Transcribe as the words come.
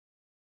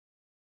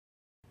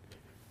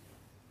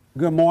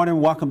Good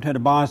morning. Welcome to the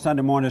Bond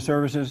Sunday morning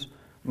services.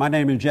 My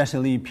name is Jesse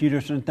Lee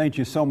Peterson. Thank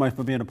you so much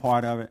for being a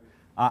part of it.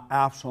 I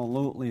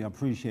absolutely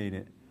appreciate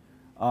it.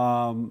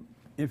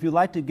 If you'd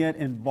like to get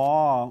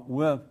involved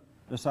with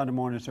the Sunday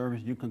morning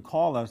service, you can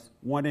call us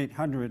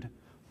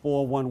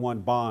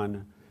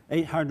 1-800-411-BOND,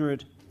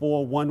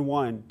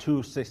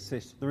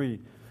 800-411-2663.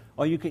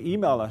 Or you can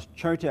email us,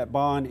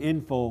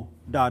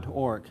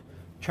 church@bondinfo.org,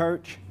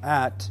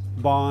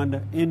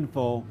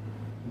 church@bondinfo.org,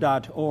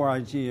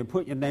 and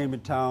put your name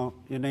and town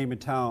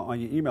on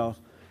your emails,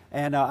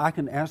 and I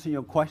can answer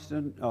your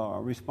question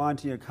or respond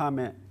to your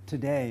comment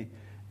today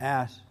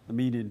as the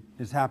meeting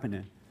is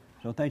happening.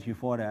 So thank you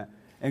for that,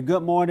 and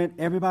good morning,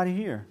 everybody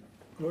here.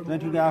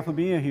 Thank you guys for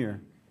being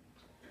here.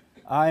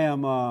 I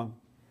am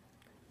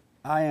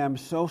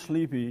so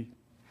sleepy.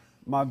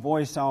 My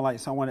voice sounds like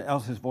someone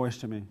else's voice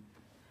to me,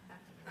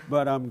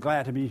 but I'm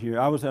glad to be here.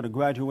 I was at a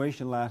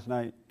graduation last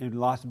night in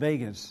Las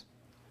Vegas,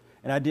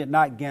 and I did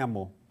not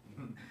gamble.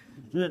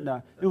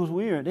 It was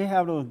weird. They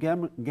have those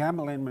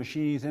gambling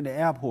machines in the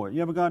airport.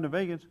 You ever gone to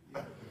Vegas?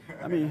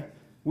 I mean,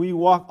 when you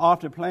walk off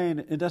the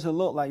plane, it doesn't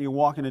look like you're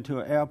walking into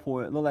an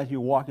airport. It looks like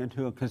you're walking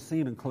into a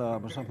casino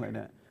club or something like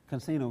that.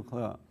 Casino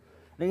club.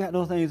 They got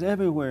those things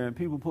everywhere, and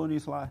people put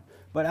these slides.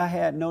 But I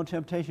had no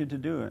temptation to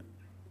do it.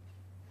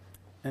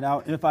 And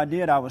if I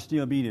did, I would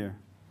still be there.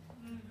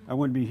 I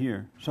wouldn't be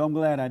here. So I'm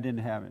glad I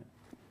didn't have it.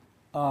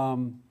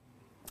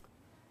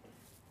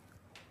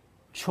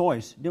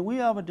 Choice. Did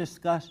we ever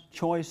discuss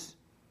choice?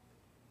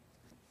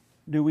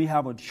 Do we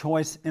have a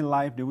choice in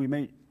life? Do we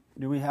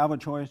have a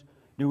choice?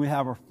 Do we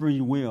have a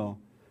free will?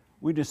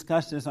 We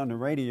discussed this on the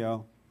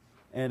radio,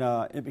 and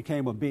it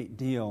became a big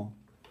deal.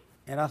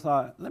 And I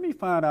thought, let me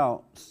find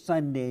out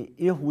Sunday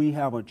if we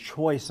have a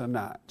choice or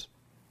not.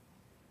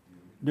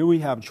 Do we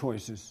have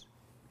choices?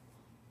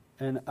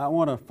 And I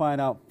want to find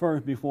out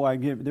first before I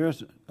give.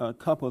 There's a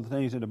couple of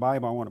things in the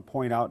Bible I want to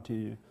point out to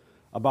you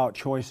about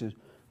choices.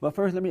 But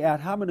first, let me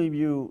ask, how many of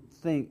you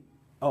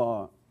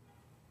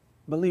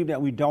believe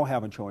that we don't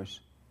have a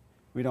choice?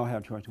 We don't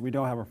have choice. We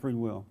don't have a free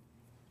will.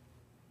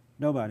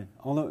 Nobody.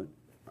 Although,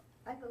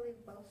 I believe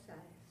both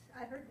sides.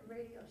 I heard the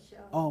radio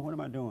show. Oh, what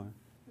am I doing?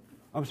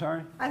 I'm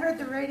sorry? I heard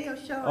the radio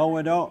show. Oh,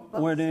 well, don't.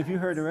 Well, then if you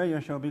heard the radio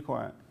show, be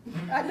quiet.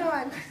 I know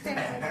I'm saying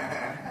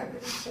I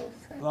believe both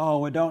sides. Oh,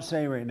 well, don't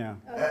say right now.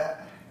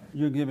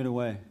 You'll give it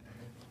away.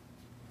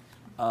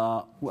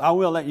 I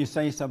will let you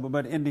say something,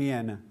 but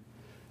Indiana,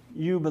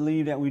 you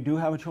believe that we do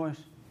have a choice?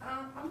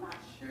 I'm not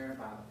sure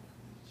about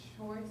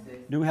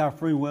choices. Do we have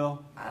free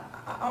will?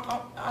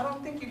 I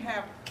don't think you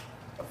have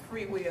a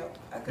free will,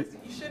 because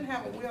you shouldn't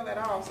have a will at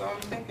all. So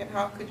I'm thinking,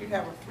 how could you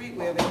have a free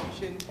will if you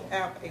shouldn't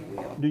have a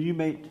will? Do you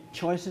make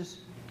choices?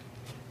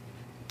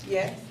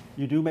 Yes.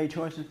 You do make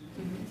choices?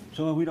 Mm-hmm.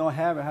 So if we don't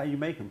have it, how you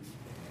make them?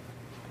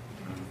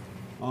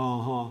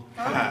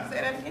 Say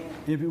that again?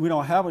 If we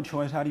don't have a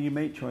choice, how do you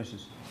make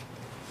choices?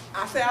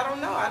 I say I don't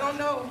know. I don't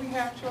know if we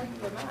have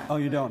choices or not. Oh,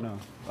 you don't know?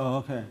 Oh,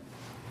 okay.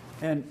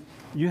 And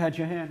you had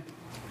your hand?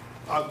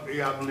 I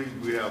believe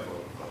we have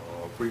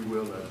a free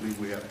will. I believe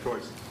we have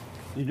choices.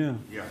 You do?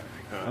 Yeah.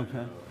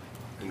 Okay.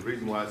 And the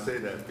reason why I say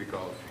that is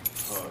because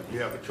you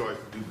have a choice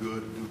to do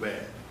good or do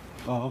bad.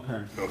 Oh,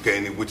 okay. Okay,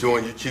 and which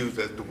one you choose,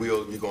 that's the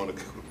will you're going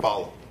to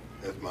follow.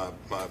 That's my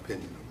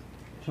opinion of it.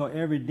 So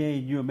every day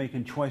you're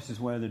making choices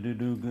whether to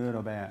do good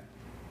or bad?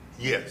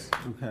 Yes.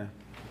 Okay.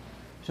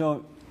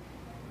 So,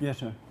 yes,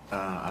 sir.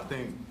 I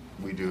think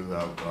we do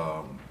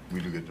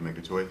get to make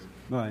a choice.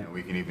 Right. And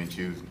we can even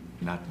choose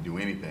not to do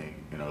anything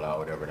and allow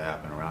whatever to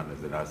happen around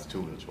us, and that's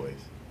too a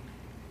choice.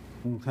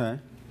 Okay.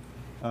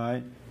 All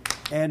right.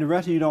 And the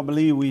rest of you don't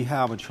believe we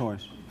have a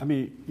choice. I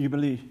mean, you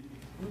believe?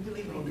 We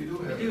believe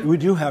We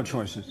do have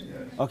choices.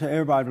 Yes. Okay,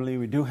 everybody believe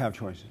we do have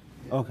choices.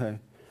 Yes. Okay.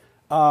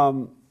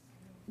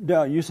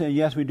 Doug, you say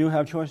yes, we do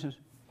have choices?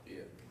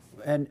 Yeah.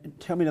 And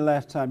tell me the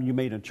last time you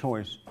made a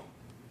choice.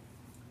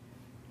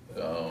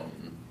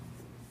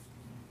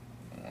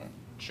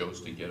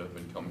 Chose to get up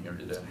and come here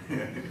today.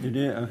 You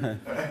did? Okay.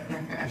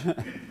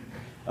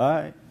 All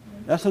right.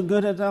 That's a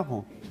good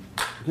example.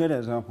 Good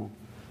example.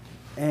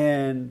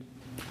 And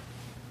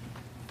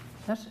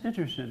that's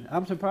interesting.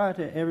 I'm surprised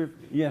that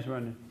yes,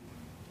 Rodney.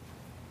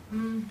 I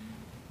know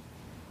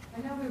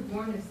we were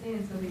born in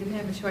sin, so we didn't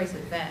have a choice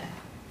with that.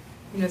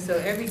 So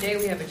every day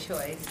we have a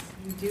choice.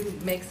 We do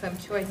make some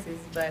choices,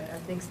 but I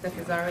think stuff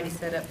is already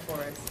set up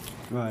for us.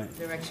 Right.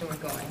 The direction we're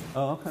going.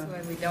 Oh, okay. So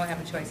we don't have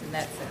a choice in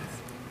that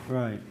sense.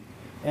 Right.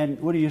 And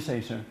what do you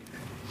say, sir?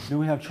 Do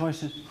we have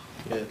choices?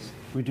 Yes.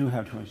 We do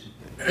have choices.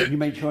 You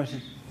make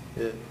choices?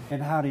 Yeah.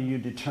 And how do you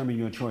determine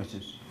your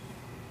choices?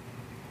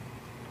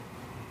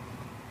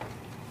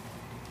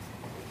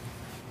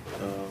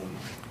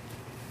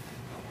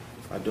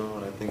 By doing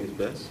what I think is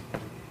best.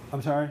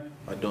 I'm sorry?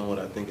 By doing what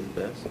I think is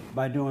best.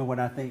 By doing what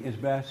I think is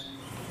best.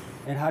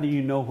 And how do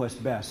you know what's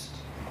best?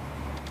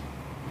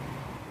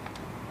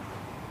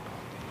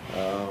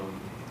 I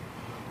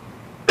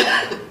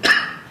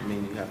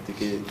mean, you have to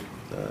get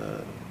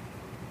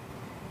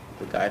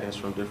the guidance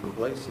from different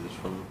places,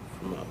 from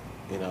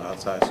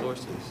outside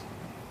sources.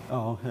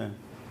 Oh, okay.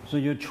 So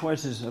your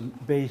choices are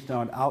based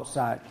on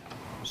outside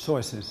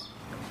sources.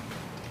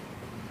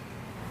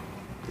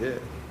 Yeah.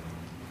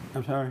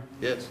 I'm sorry?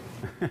 Yes.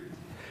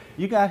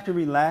 You guys can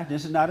relax.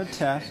 This is not a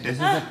test. This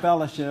is a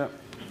fellowship.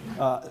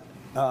 We're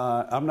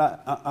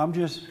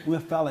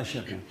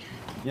fellowshipping.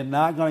 You're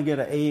not going to get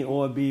an A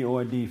or a B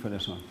or a D for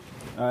this one.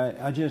 All right?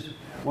 I just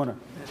want to,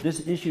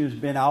 this issue has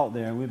been out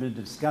there. We've been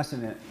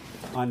discussing it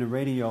on the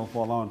radio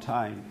for a long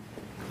time.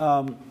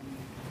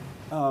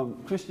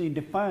 Christine,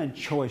 define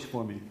choice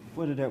for me.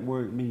 What does that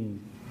word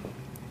mean?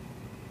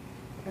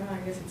 Well, I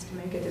guess it's to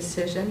make a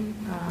decision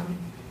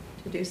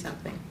to do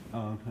something.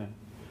 Oh, okay.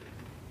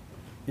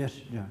 Yes,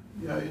 yeah.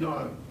 Yeah, you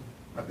know,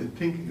 I've been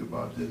thinking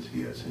about this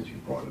here since you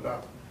brought it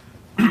up.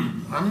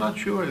 I'm not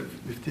sure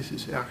if this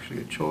is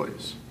actually a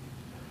choice.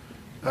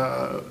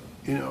 You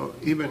know,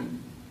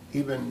 even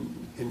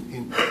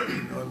in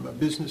my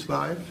business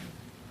life,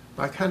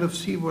 I kind of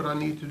see what I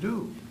need to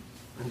do,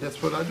 and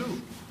that's what I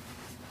do.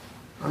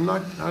 I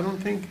don't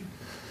think.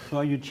 So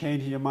are you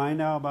changing your mind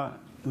now about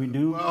we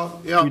do? Well,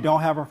 yeah. We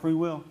don't have a free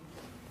will?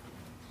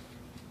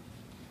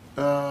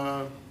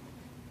 Well,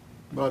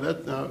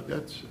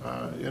 that's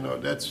you know,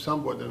 that's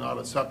somewhat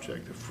another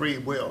subject, the free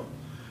will.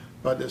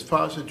 But as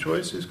far as the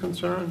choice is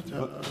concerned,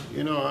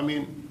 you know, I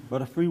mean,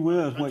 But a free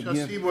will is I what just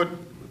gives. see what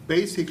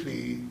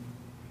basically,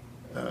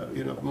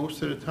 you know,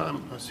 most of the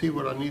time I see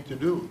what I need to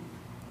do,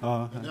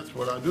 Oh, and okay. that's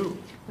what I do.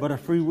 But a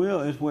free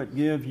will is what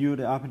gives you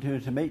the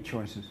opportunity to make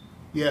choices.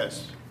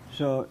 Yes.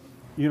 So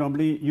you don't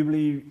believe you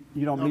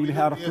don't No, believe you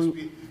have a yes,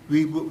 free.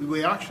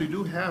 we actually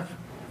do have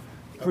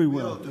a Free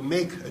will. to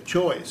make a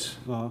choice.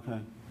 Oh, okay.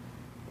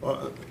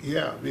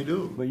 Yeah, we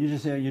do. But you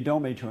just said you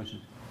don't make choices.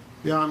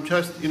 Yeah, I'm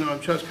just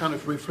kind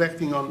of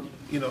reflecting on,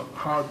 you know,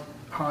 how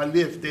I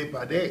live day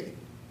by day.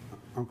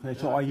 Okay.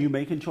 So are you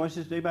making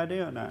choices day by day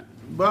or not?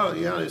 Well,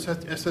 yeah, as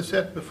I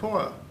said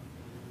before,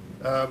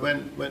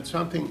 when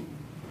something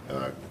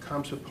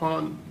comes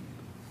upon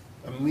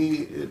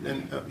me,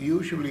 and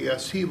usually I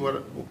see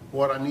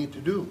what I need to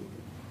do,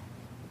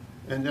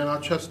 and then I'll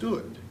just do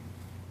it.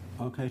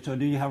 Okay. So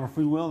do you have a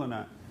free will or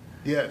not?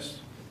 Yes,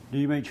 Do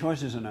you make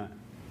choices or not?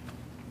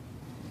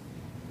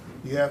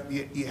 you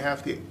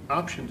have the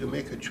option to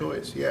make a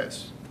choice.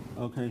 Yes.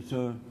 Okay.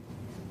 So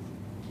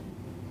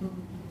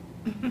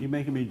you're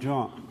making me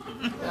drunk.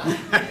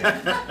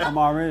 I'm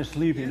already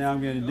sleepy. Now I'm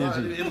getting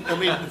dizzy. I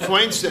mean, for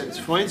instance,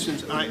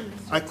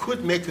 I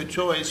could make a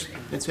choice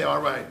and say,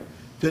 all right,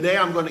 today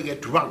I'm going to get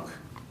drunk.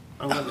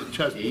 I'm going to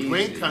just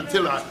drink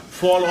until I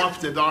fall off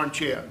the darn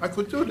chair. I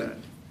could do that.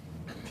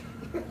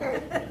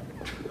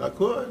 I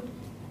could.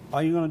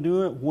 Are you going to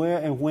do it? Where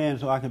and when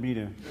so I can be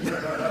there?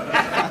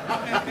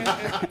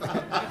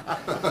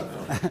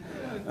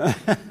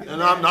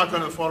 And I'm not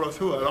going to follow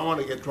through. I don't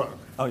want to get drunk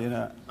Oh, you're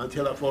not.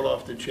 until I fall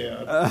off the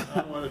chair. I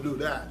don't want to do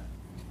that.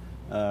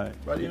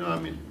 But, you know, I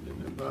mean,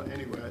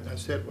 anyway, I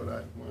said what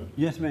I wanted.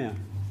 Yes, ma'am.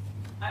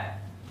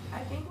 I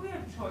think we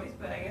have choice,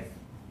 but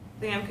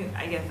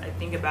I guess I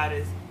think about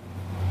is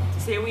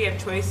to say we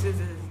have choices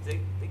is to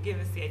give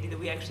us the idea that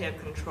we actually have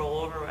control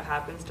over what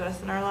happens to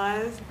us in our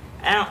lives.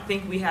 I don't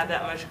think we have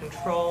that much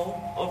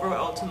control over what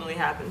ultimately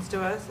happens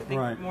to us. I think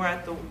Right. we're more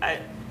at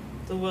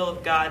the will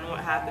of God and what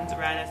happens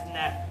around us, and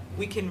that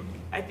we can,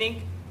 I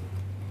think,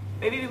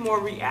 maybe more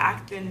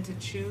react than to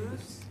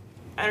choose.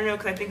 I don't know,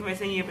 because I think by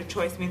saying you have a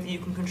choice means that you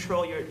can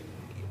control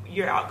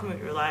your outcome of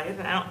your life,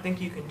 and I don't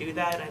think you can do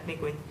that. And I think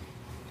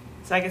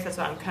so I guess that's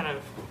why I'm kind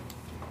of,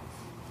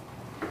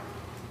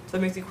 so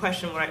it makes you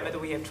question whether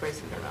we have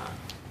choices or not.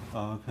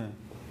 Oh, okay.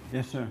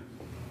 Yes, sir.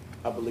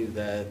 I believe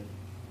that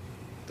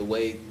the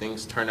way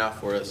things turn out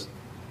for us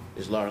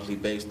is largely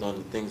based on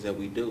the things that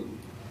we do,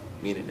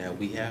 meaning that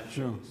we have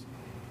Sure. choice.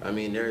 I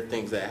mean, there are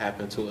things that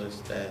happen to us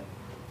that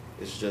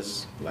it's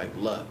just like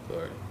luck,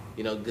 or,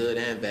 you know, good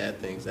and bad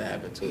things that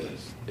happen to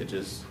us. It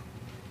just,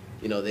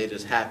 you know, they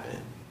just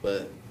happen.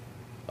 But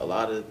a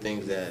lot of the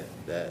things that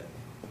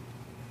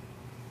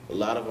a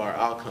lot of our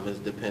outcome is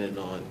dependent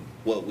on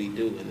what we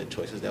do and the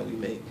choices that we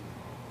make.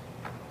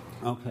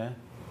 Okay.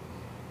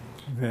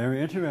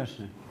 Very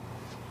interesting.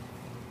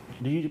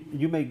 Do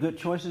you make good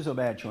choices or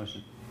bad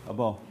choices? Or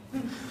both?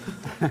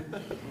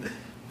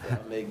 I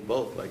make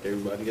both like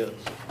everybody else.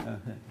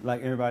 Okay.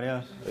 Like everybody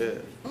else? Yeah.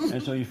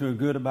 And so you feel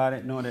good about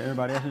it knowing that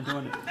everybody else is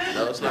doing it?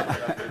 No, it's not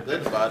that I feel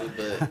good about it,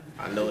 but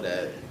I know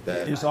that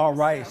It's all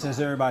right since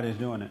everybody's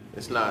doing it.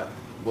 it's not.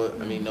 Well,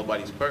 I mean,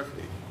 nobody's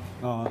perfect,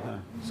 Oh, okay.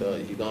 so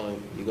you're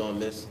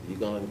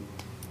gonna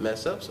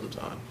mess up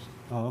sometimes.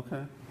 Oh,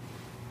 okay.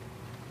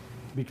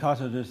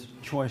 Because of this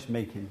choice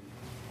making.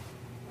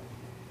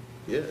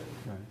 Yeah.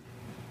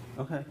 Right.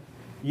 Okay.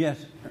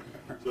 Yes.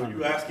 So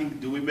you asking,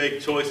 do we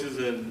make choices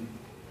in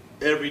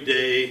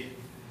everyday,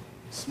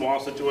 small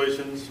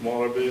situations,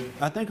 small or big?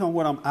 I think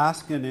what I'm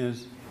asking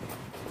is,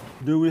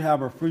 do we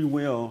have a free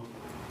will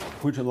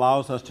which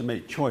allows us to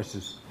make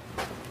choices?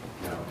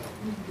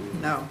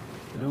 No,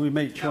 Do we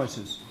make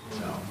choices?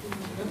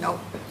 no, no.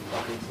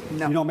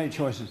 You don't make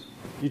choices.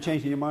 You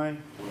changing your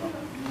mind?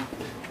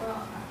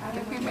 I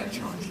think we make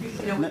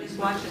choices. You know, we just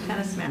watched a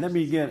tennis match. Let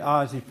me get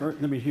Ozzy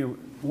first. Let me hear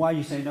why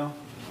you say no.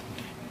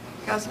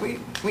 Because we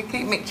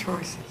can't make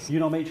choices. You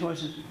don't make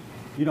choices?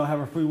 You don't have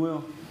a free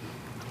will?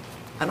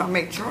 I don't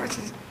make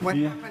choices. What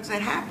Yeah. happens,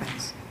 it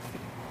happens.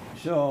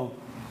 So,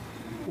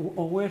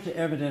 where's the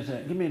evidence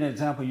that, give me an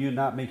example you're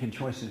not making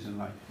choices in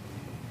life.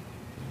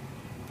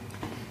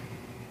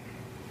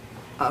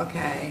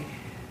 Okay.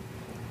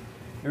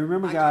 And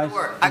remember, I guys, go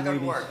to work. and I go to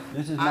ladies, work.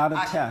 this is not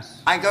a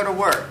test. I go to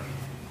work,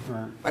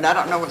 Right. but I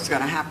don't know what's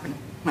going to happen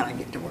when I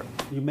get to work.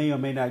 You may or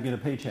may not get a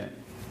paycheck.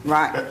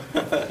 Right.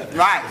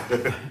 Right.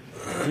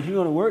 But you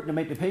go to work to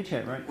make the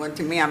paycheck, right? Well,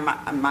 to me, I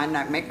might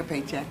not make a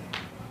paycheck.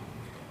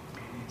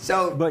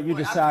 So, But you what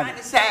decide-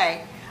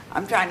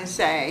 I'm trying to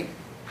say,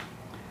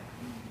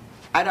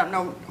 I don't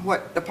know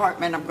what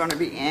department I'm going to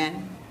be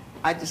in.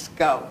 I just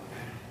go,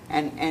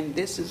 and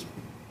this is,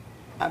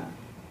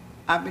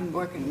 I've been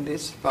working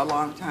this for a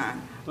long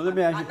time. Well, let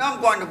me ask I you. know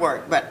I'm going to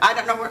work, but I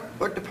don't know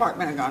what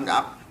department I'm going to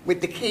go.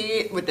 With the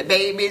kids, with the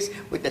babies,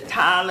 with the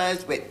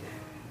toddlers,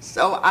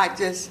 so I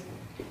just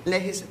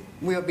let His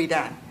will be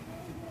done.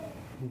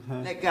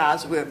 Okay. Let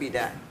God's will be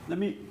done. Let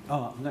me,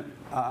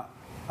 I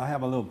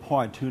have a little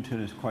part two to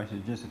this question.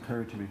 It just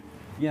occurred to me.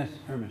 Yes,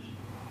 Ernest.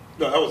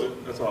 No, that was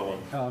it. That's all I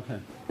wanted. Oh, okay.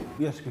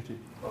 Yes, Christine.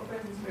 Well, for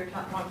instance, we were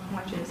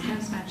watching this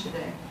tennis match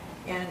today,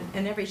 and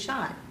in every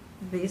shot,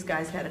 these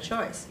guys had a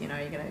choice. You know,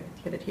 you're going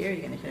to hit it here,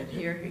 you're going to hit it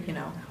here, you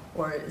know,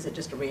 or is it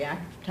just a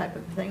react type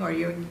of thing, or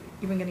you're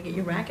even going to get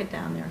your racket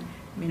down there?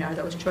 I mean, are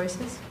those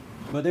choices?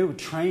 But they were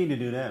trained to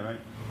do that, right?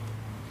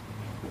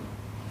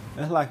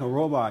 That's like a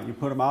robot. You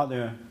put them out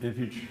there.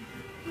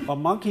 A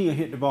monkey will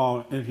hit the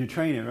ball if you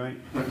train it, right?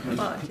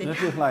 Well, That's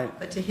just like,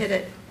 but to hit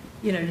it,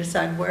 you know,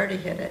 decide where to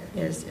hit it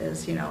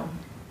is you know,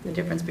 the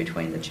difference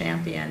between the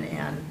champion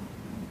and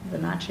the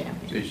not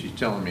champion. See, she's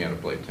telling me how to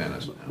play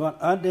tennis now. but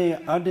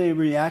are they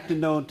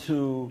reacting though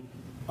to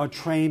a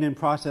training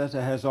process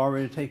that has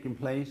already taken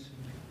place?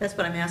 That's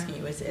what I'm asking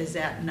you, is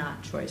that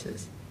not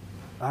choices?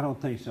 I don't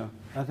think so.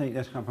 I think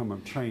that's come from a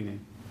training.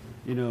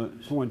 You know,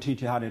 someone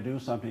teach you how to do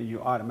something,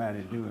 you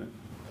automatically do it.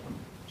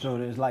 So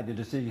it's like the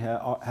decision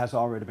has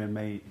already been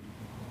made.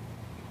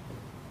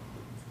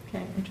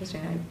 Okay,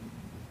 interesting. I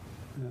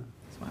Yeah.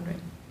 was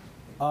wondering.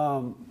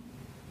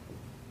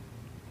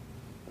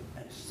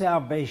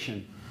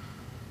 Salvation.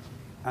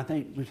 I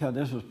think because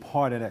this was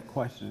part of that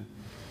question.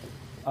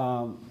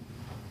 Do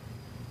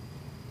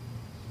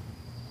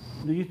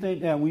you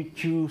think that we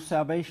choose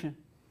salvation,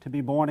 to be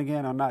born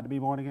again or not to be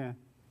born again?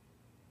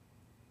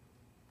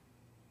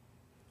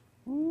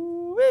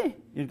 Ooh-wee.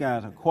 You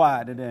guys are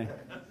quiet today.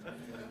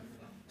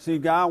 See,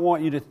 God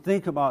wants you to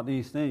think about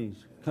these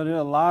things, because there are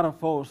a lot of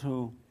folks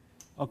who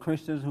are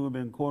Christians who have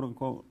been quote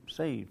unquote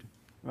saved,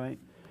 right?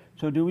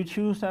 So do we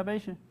choose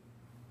salvation?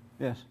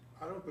 Yes.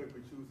 I don't think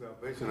we choose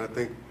salvation. I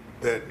think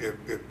that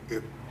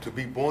if to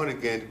be born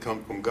again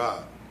comes from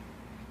God,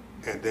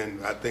 and then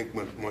I think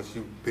once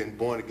you've been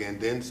born again,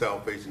 then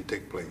salvation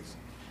takes place.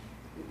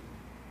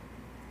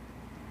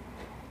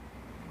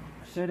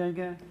 Say that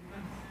again.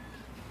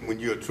 When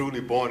you're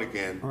truly born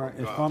again, All right,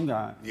 it's from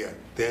God. Yeah,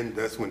 then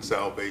that's when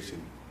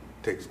salvation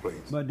takes place.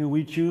 But do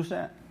we choose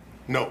that?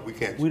 No, we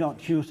can't. We don't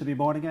choose to be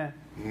born again?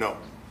 No,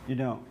 You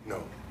don't?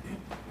 no,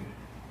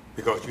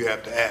 because you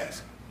have to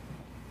ask,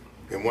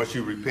 and once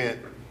you repent,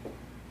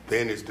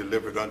 then it's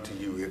delivered unto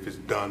you. If it's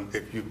done,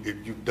 if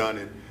you've done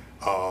it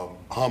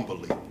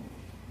humbly.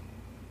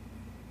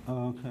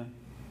 Oh, okay.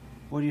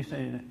 What do you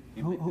say?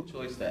 You make the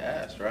choice to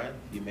ask, right?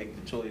 You make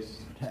the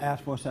choice To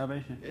ask for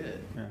salvation?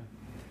 Yeah.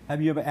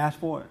 Have you ever asked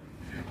for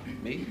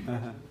it? Me?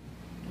 Uh-huh.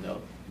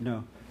 No.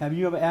 No. Have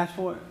you ever asked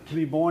for it to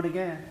be born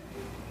again?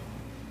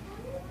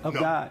 Of No.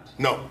 God?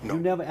 No, no. You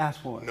never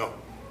asked for it? No.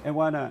 And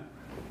why not?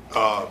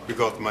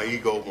 Because my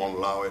ego won't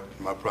allow it,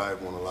 my pride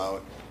won't allow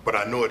it. But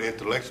I know it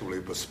intellectually,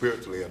 but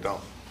spiritually I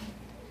don't.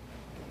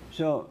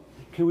 So,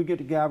 can we get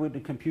the guy with the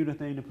computer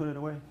thing to put it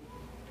away?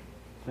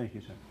 Thank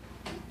you, sir.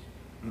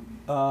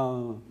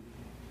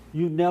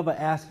 You never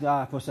asked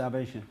God for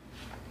salvation.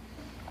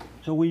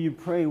 So when you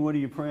pray, what are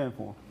you praying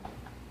for?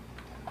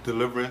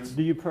 Deliverance?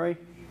 Do you pray?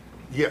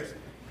 Yes.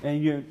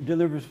 And your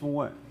deliverance from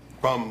what?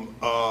 From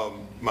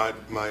my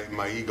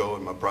ego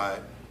and my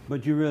pride.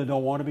 But you really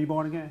don't want to be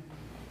born again?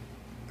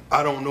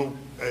 I don't know.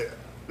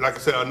 Like I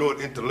said, I know it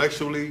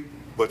intellectually,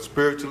 but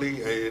spiritually,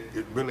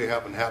 it really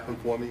haven't happened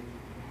for me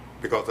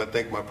because I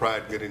think my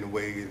pride get in the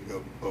way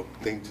of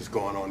things just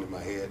going on in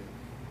my head.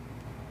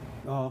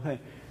 Oh, okay.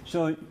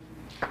 So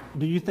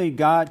do you think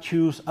God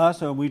choose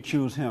us or we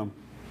choose him?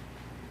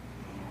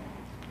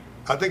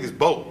 I think it's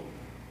both.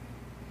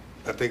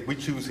 I think we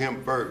choose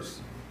him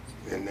first,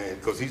 and then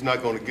because he's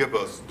not going to give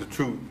us the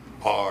truth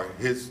or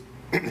his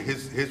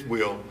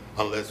will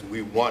unless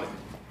we want it.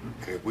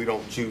 And if we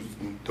don't choose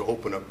to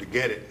open up to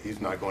get it, he's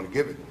not going to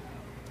give it.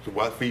 So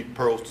why feed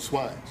pearls to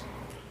swines?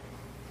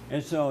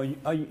 And so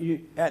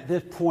you, at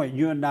this point,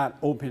 you're not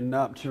opening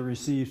up to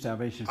receive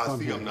salvation I from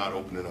see him. I'm not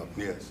opening up.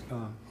 Yes.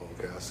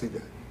 Okay, I see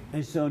that.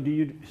 And so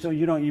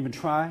you don't even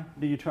try?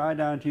 Do you try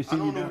now that you see I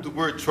don't you know do? what the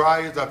word try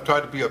is. I've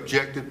tried to be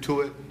objective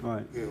to it.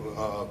 Right.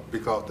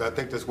 Because I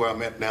think that's where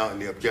I'm at now in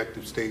the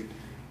objective state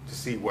to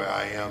see where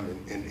I am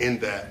and in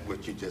that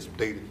what you just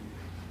stated.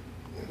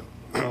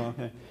 Oh,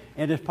 okay.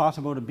 And it's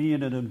possible to be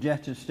in an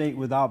objective state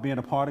without being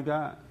a part of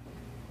God?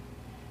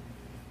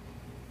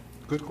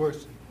 Good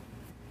question.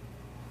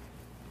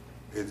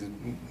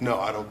 No,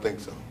 I don't think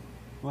so.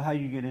 Well, how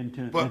you get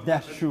into it? But, If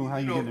that's true, how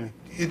you know,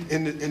 get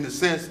in? in the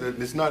sense that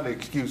it's not an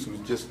excuse, it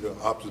was just an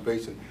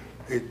observation.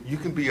 You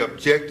can be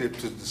objective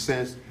to the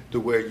sense to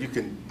where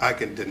I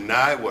can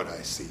deny what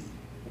I see.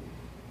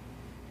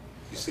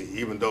 You see,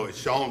 even though it's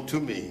shown to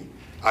me,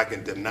 I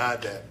can deny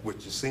that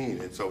what you're seeing.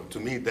 And so to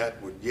me,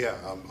 that would,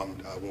 I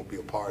won't be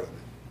a part of it.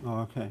 Oh,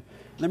 okay.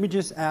 Let me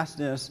just ask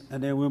this,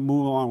 and then we'll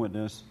move on with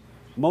this.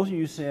 Most of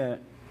you said,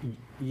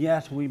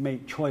 yes, we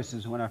make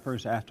choices when I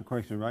first asked the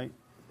question, right?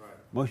 Right.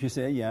 Most of you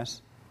said,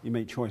 yes, you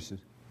make choices,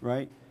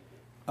 right?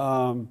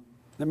 Let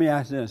me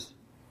ask this.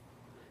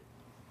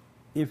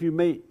 If you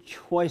make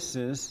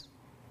choices,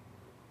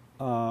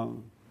 why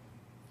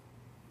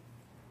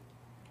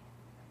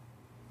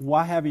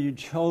haven't you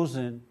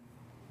chosen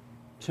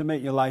to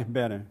make your life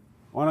better?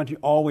 Why don't you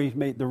always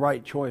make the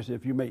right choice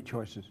if you make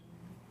choices?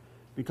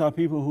 Because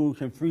people who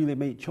can freely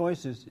make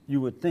choices, you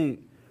would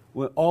think,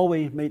 will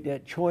always make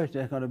that choice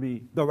that's going to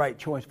be the right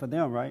choice for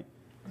them, right?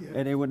 Yeah.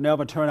 And it would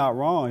never turn out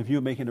wrong if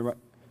you're making the right.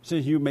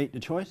 Since you make the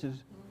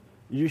choices,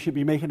 you should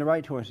be making the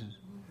right choices,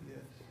 yes.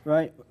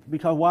 Right?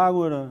 Because why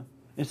would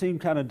it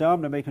seems kind of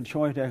dumb to make a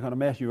choice that's going to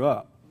mess you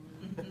up.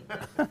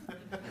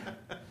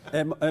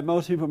 and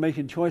most people are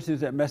making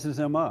choices that messes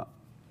them up.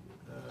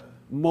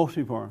 Most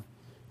people are.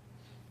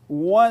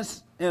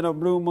 Once in a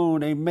blue moon,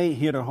 they may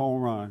hit a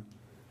home run,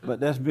 but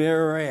that's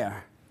very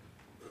rare.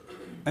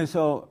 And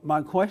so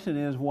my question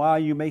is, why are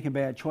you making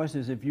bad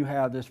choices if you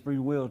have this free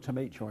will to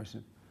make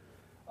choices?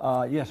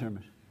 Yes,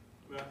 Hermes.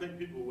 I think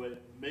people would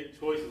make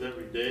choices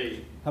every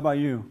day. How about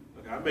you?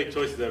 Okay, I make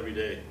choices every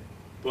day,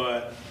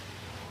 but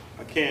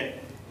I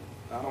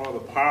don't have the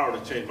power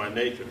to change my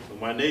nature. So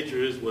my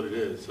nature is what it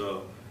is.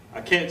 So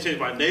I can't change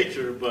my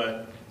nature,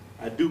 but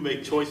I do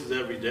make choices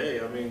every day.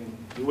 I mean,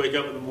 you wake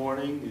up in the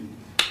morning,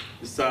 you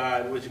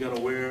decide what you're going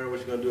to wear, what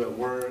you're going to do at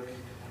work.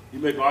 You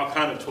make all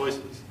kinds of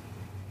choices.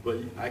 But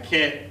I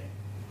can't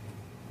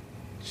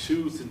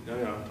choose to,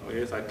 I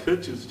guess I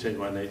could choose to change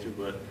my nature,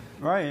 but...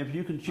 Right, if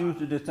you can choose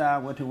to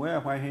decide what to wear,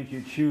 why can't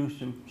you choose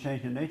to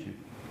change your nature?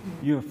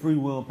 You're a free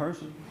will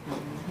person.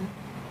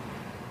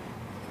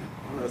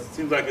 Well, it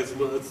seems like it's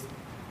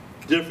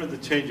different to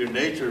change your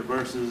nature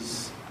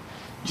versus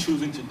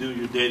choosing to do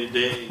your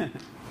day-to-day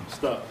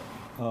stuff.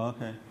 Oh,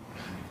 okay.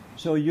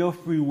 So your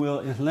free will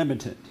is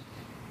limited.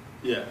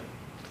 Yeah.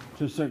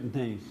 To certain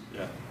things.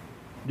 Yeah.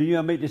 Do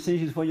you make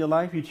decisions for your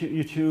life?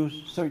 You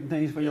choose certain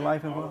things for your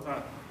life as well? All the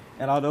time.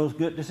 And are those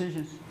good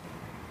decisions?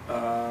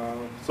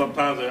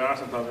 Sometimes they are,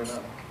 sometimes they're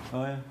not.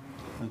 Oh, yeah?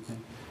 Okay.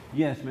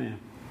 Yes, ma'am.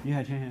 You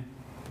had your hand?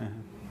 Uh-huh.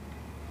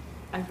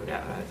 I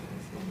forgot what I was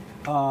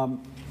going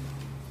to say.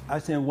 I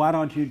said, why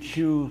don't you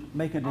choose,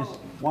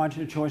 why aren't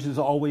your choices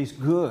always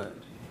good?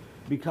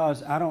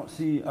 Because I don't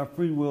see a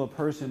free will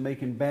person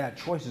making bad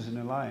choices in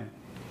their life.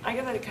 I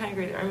guess I kind of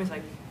agree with Hermes,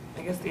 like,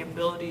 I guess the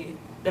ability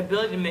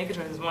to make a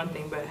choice is one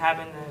thing, but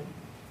having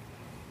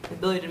the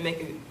ability to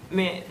make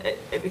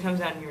it becomes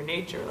down to your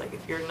nature. Like,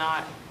 if you're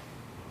not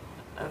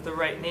of the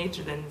right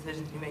nature, then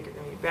decisions you make are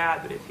going to be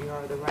bad, but if you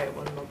are the right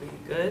one, they'll be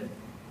good.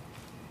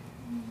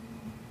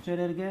 Say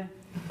that again?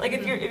 Like,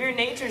 if your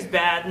nature's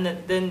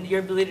bad, then your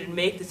ability to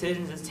make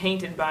decisions is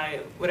tainted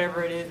by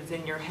whatever it is that's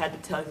in your head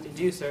that tells you to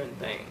do certain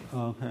things.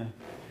 Okay.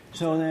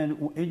 So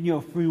then, in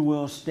your free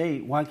will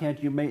state, why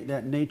can't you make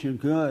that nature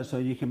good so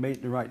you can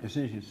make the right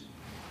decisions?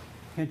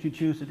 Can't you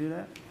choose to do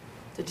that?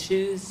 To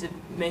choose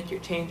to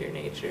change your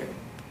nature.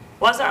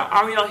 Well,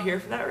 are we all here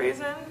for that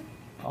reason?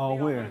 All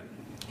where?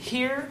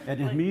 Here. At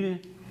this meeting?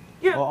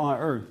 Yeah. Or on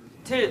Earth?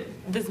 To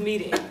this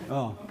meeting.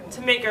 Oh.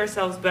 To make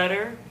ourselves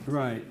better.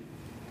 Right.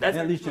 That's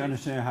at least to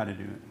understand how to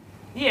do it.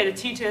 Yeah, to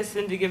teach us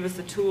and to give us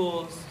the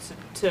tools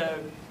to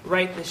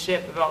right the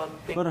ship of all the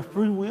things. But a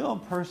free will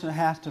person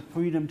has the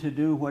freedom to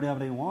do whatever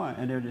they want,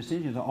 and their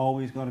decisions are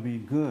always going to be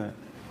good.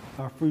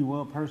 A free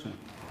will person.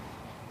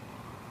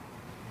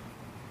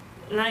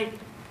 And I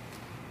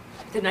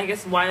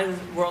guess why is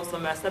the world so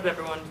messed up?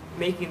 Everyone's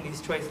making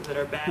these choices that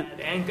are bad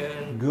and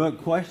good. Good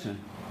question.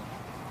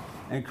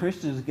 And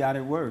Christians got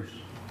it worse.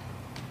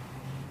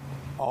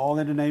 All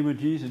in the name of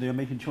Jesus. They're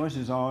making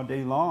choices all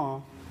day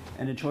long,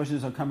 and the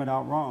choices are coming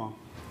out wrong.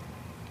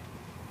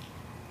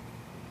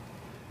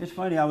 It's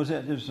funny, I was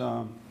at this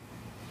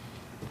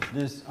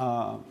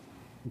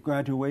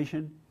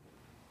graduation,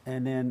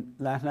 and then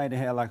last night they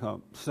had like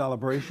a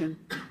celebration,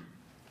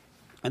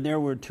 and there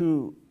were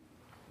two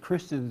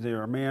Christians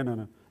there, a man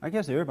and I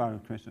guess everybody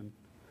was Christian.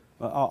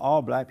 But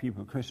all black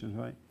people are Christians,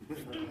 right?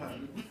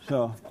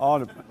 So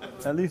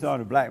at least all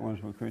the black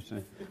ones were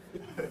Christian.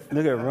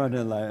 Look at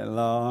Rhonda like,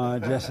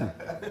 Lord, just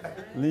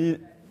leave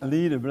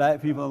the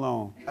black people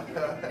alone.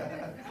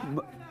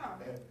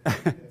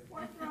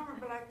 What's wrong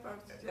with black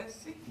folks,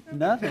 Jesse?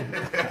 Nothing.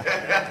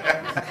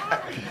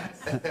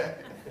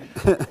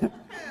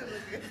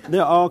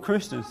 They're all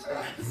Christians.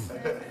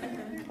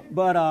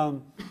 But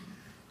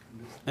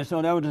and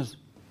so there was this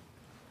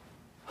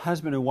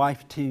husband and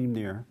wife team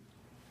there,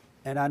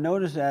 And I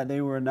noticed that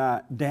they were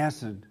not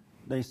dancing.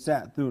 They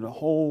sat through the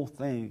whole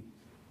thing,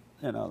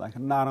 like a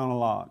knot on a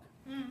log.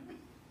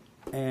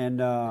 And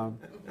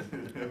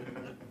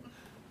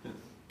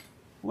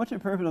what's the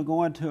purpose of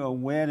going to a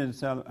wedding,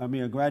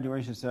 a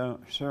graduation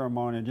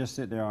ceremony and just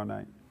sit there all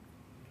night?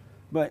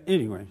 But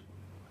anyway,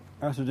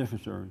 that's a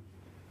different story.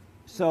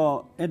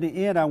 So at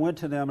the end, I went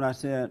to them and I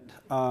said,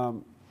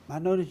 I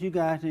noticed you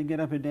guys didn't get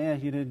up and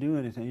dance. You didn't do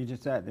anything. You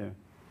just sat there.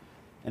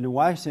 And the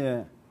wife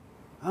said,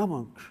 I'm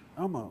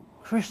a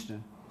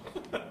Christian.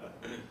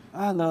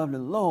 I love the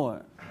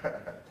Lord.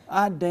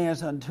 I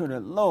dance unto the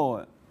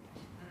Lord.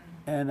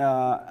 And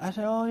I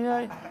said, oh,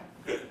 yeah,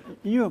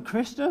 you a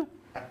Christian?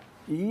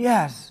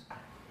 Yes.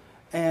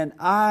 And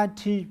I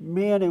teach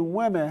men and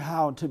women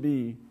how to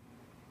be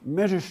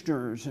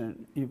ministers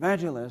and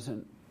evangelists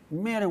and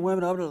men and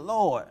women of the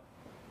Lord.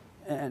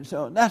 And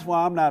so that's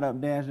why I'm not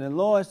up dancing. The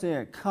Lord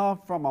said, come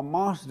from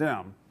amongst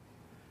them.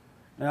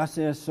 And I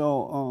said,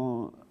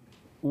 so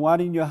why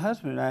didn't your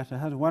husband? I asked the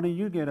husband, why didn't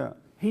you get up?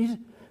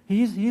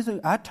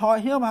 I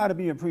taught him how to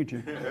be a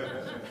preacher.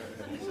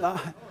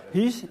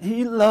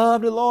 He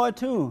loved the Lord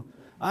too.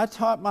 I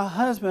taught my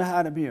husband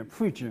how to be a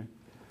preacher.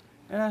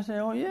 And I said,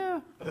 oh yeah.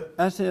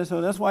 I said,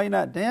 so that's why you're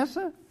not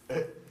dancing?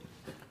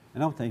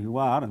 And I'm thinking,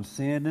 wow, I done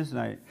sinned this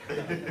night.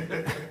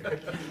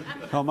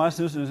 Because my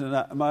sisters and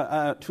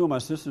two of my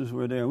sisters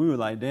were there. We were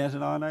like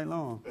dancing all night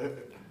long.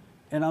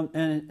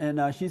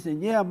 And she said,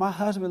 yeah, my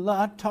husband,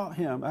 I taught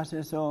him. I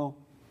said, so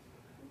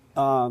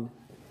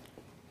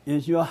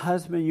is your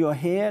husband your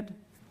head?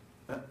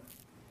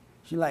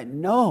 She's like,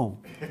 no.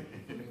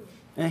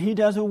 And he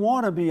doesn't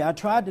want to be. I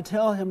tried to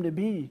tell him to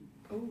be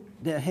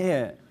the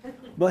head,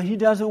 but he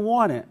doesn't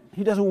want it.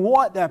 He doesn't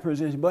want that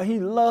position, but he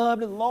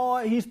loved the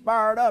Lord. He's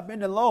fired up in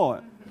the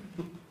Lord.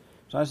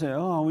 So I said,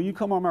 oh, will you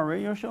come on my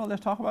radio show?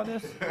 Let's talk about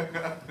this.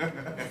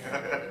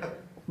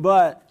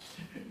 But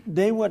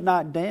they would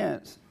not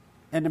dance.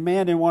 And the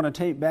man didn't want to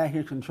take back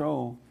his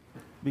control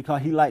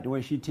because he liked the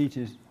way she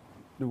teaches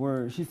the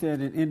word. She said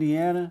in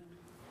Indiana,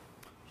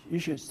 you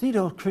should see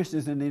those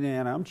Christians in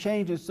Indiana. I'm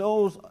changing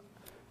souls,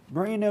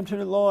 bringing them to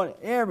the Lord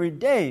every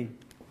day.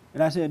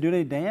 And I said, do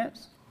they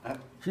dance?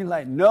 She's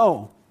like,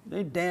 no.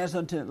 They dance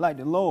unto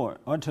the Lord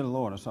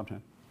or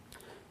something.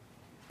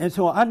 And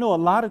so I know a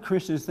lot of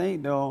Christians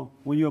think, though,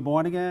 when you're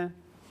born again,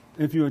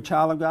 if you're a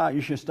child of God,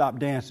 you should stop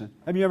dancing.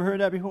 Have you ever heard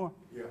that before?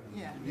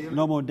 Yeah.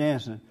 No more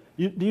dancing.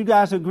 Do you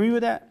guys agree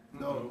with that?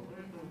 No.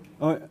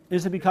 Or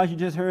is it because you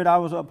just heard I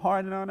was up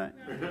partying all night?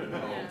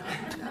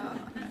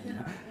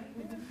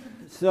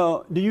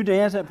 So, do you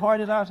dance at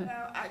parties, Austin? No,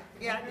 I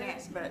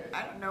dance, but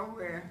I don't know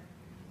where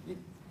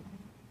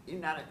you're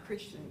not a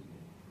Christian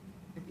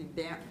if you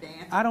dance.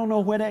 I don't know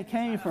where that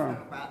came from. I don't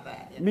know about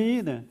that. Me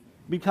either.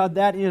 Because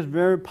that is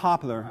very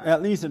popular,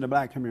 at least in the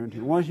black community.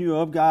 Once you're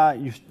of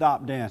God, you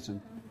stop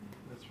dancing.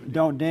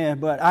 Don't dance.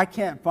 But I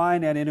can't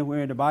find that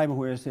anywhere in the Bible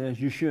where it says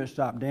you should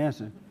stop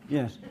dancing.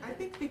 Yes. I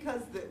think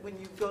because when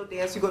you go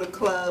dance, you go to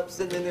clubs,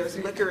 and then there's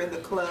liquor in the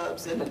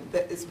clubs, and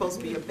that it's supposed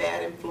to be a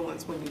bad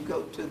influence when you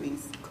go to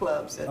these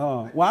clubs.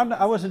 Well,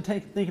 I wasn't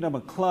thinking of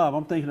a club.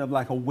 I'm thinking of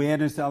like a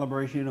wedding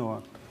celebration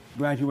or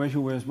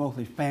graduation where it's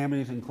mostly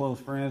families and close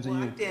friends.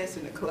 Well, I dance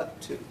in the club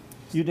too.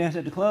 You dance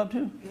at the club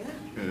too? Yeah.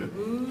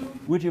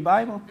 With your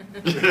Bible?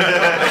 No, I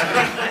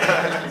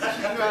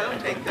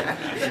don't take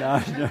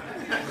that. No.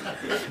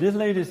 This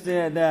lady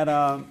said that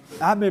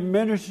I've been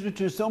ministering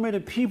to so many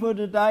people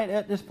tonight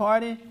at this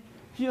party.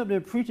 She up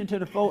there preaching to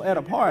the folk at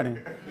a party.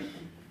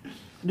 Are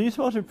you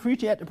supposed to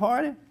preach at the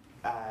party?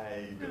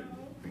 I don't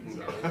think so.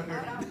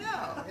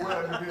 No.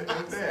 Well,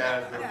 if they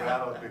ask them, but I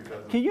don't think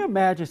so. Can you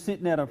imagine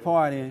sitting at a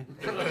party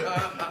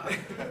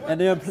and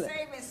they're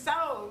playing this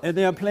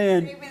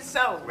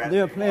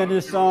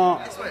song?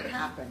 That's what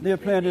happened. They're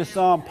playing this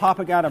song.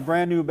 Papa got a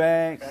brand new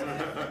bag,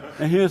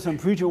 and here's some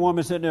preacher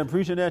woman sitting there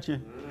preaching at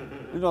you.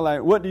 You know,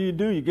 like, what do?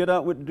 You get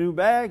up with the new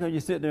bag, or you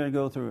sit there and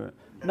go through it?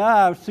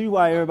 Now I see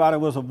why everybody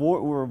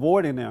were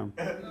avoiding them,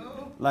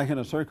 like in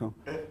a circle.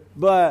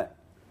 But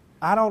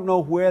I don't know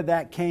where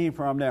that came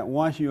from, that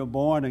once you're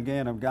born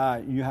again of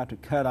God, you have to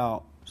cut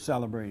out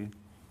celebrating.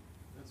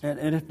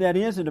 And if that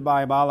is in the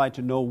Bible, I'd like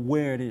to know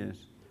where it is.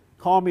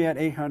 Call me at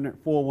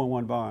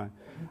 800-411-BOND.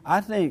 I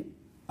think,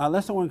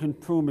 unless someone can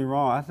prove me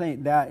wrong, I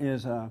think that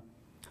is a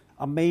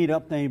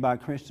made-up thing by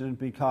Christians,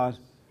 because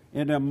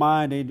in their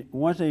mind,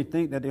 once they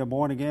think that they're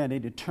born again, they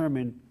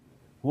determine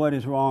what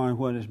is wrong and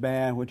what is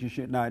bad, what you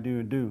should not do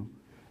and do.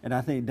 And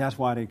I think that's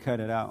why they cut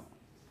it out.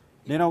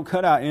 They don't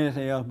cut out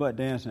anything else but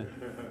dancing.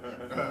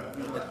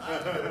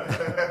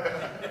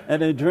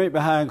 And they drink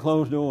behind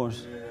closed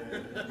doors.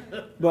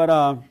 But,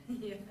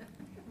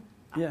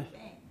 yeah.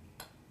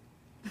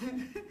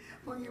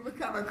 When you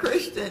become a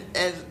Christian,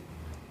 as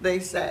they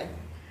say,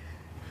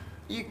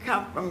 you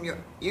come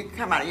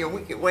out of your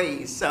wicked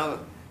ways.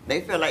 So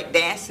they feel like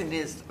dancing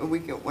is a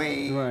wicked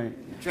way.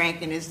 Right.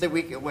 Drinking is the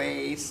wicked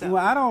way. So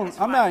well,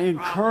 I'm not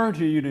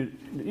encouraging you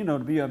to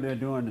be up there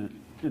doing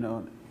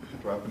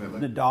Dropping it The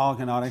like. dog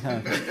and all that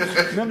kind of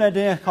stuff. Remember that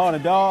dance called a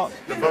dog?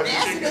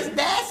 Dancing is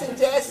dancing,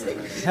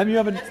 Jesse. Have you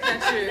ever? That's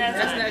not true.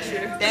 That's not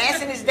true.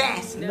 Dancing is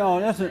dancing. No,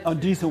 that's a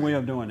decent way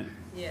of doing it.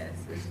 Yes.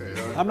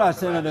 I'm not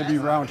saying that to be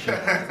raunchy,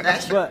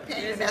 That's your but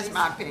opinion, that's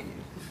my opinion.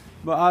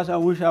 I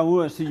wish I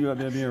would see you up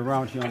there being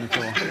raunchy on the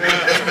floor.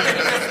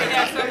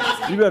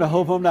 You better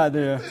hope I'm not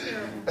there.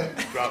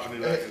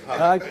 Dropping it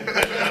like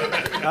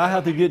it's hot. I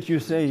have to get you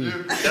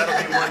saved.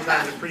 That'll be one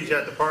time to preach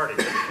at the party.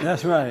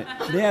 That's right.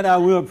 Then I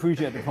will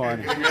preach at the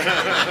party.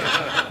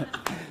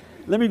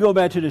 Let me go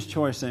back to this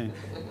choice thing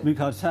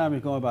because time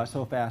is going by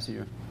so fast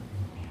here.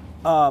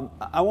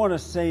 I want to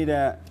say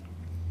that,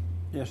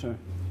 yes, sir.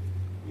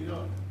 You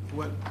know,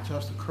 what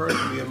just occurred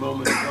to me a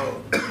moment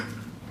ago,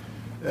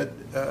 that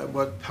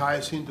what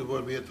ties into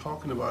what we are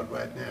talking about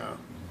right now,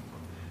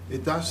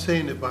 it does say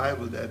in the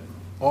Bible that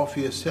of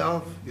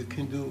yourself you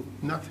can do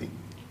nothing.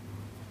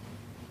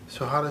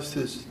 So how does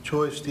this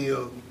choice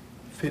deal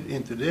fit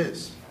into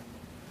this?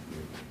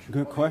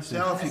 Good question.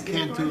 Self, you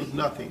can't do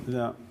nothing.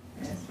 Yeah.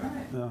 That's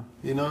right. Yeah.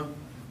 You know?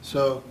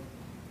 So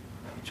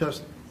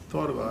just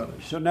thought about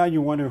it. So now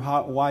you wonder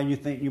why you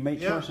think you make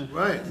Yeah, choices?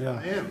 right. Yeah.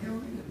 I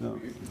am. No.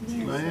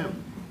 I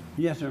am.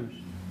 Yes, sir.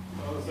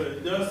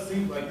 It does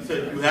seem like you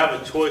said you have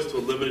a choice to a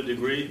limited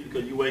degree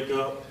because you wake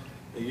up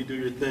and you do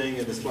your thing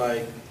and it's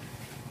like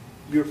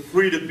you're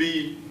free to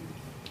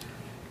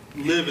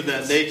live in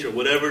that nature,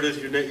 whatever it is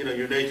your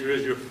nature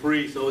is, you're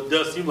free. So it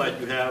does seem like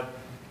you have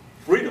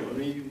freedom. I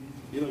mean,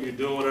 you're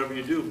doing whatever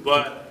you do,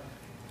 but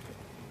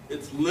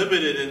it's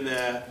limited in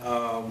that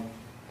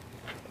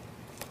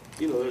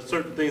there's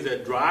certain things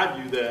that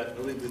drive you that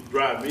at least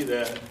drive me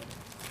that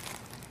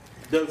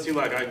doesn't seem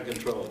like I can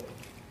control.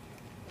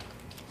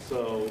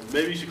 So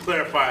maybe you should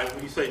clarify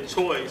when you say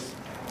choice.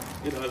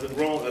 As an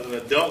adult,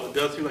 it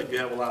does seem like you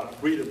have a lot of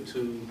freedom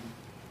to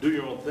do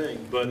your own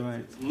thing, but Right.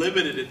 it's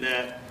limited in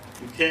that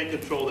you can't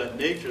control that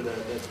nature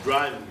that's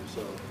driving you.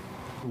 So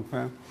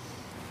Okay.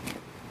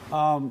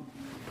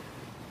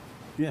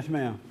 Yes,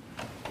 ma'am.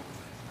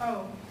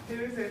 Oh,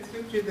 there is that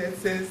scripture that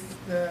says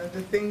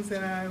the things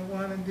that I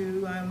want to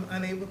do, I'm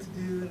unable to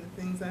do, and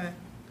the things I,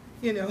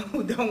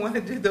 don't want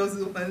to do, those are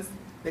the ones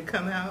that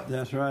come out.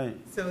 That's right.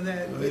 So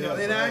that, Oh, yeah,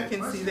 and I right.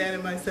 can see that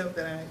in myself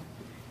that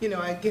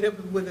I get up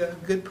with a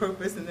good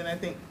purpose and then I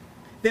think,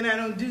 then I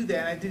don't do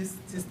that. I do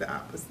just the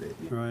opposite.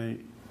 Right.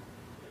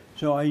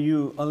 So are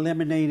you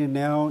eliminating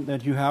now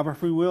that you have a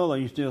free will, or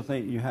you still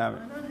think you have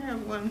it? I don't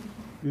have one.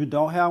 You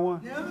don't have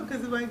one? No,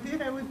 because if I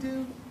did, I would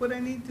do what I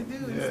need to do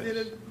instead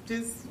of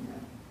just,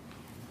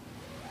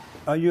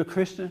 Are you a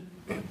Christian?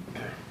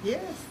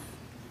 yes.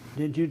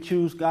 Did you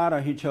choose God,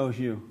 or He chose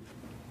you?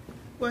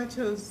 Well, I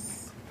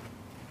chose,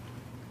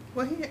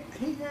 well,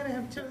 he had to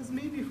have chose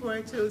me before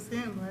I chose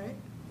him, right?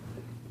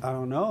 I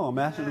don't know. I'm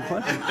asking the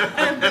question.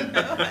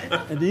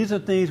 And these are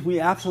things we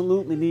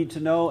absolutely need to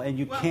know, and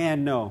you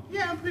can know.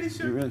 Yeah, I'm pretty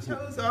sure You he really-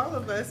 chose all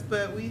of us,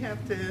 but we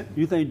have to,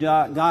 You think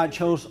God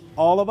chose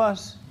all of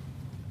us?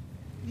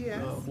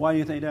 yes. No. Why do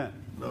you think that?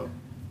 No.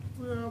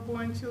 We're all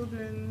born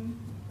children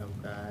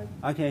of God.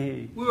 I can't hear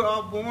you. We were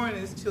all born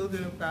as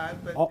children of God,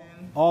 but All,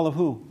 all of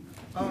who?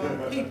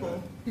 then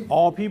people,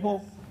 All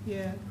people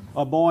yeah,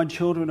 are born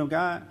children of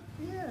God?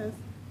 yes,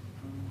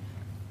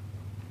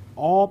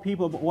 All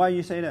people, why do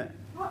you say that?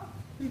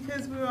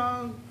 because we're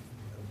all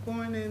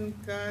born in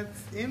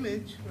God's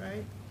image,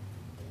 right?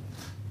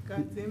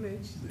 God's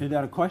image. Is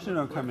that a question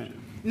or a comment?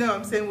 No,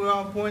 I'm saying we're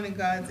all born in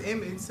God's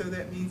image, so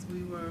that means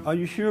we were. Are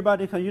you sure about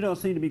this? Because you don't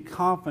seem to be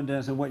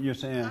confident in what you're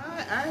saying.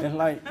 It's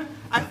like,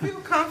 I feel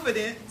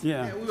confident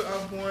Yeah. that we're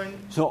all born,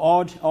 so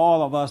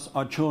all of us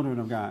are children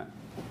of God.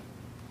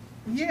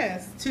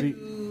 yes,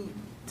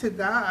 to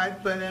God,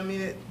 but I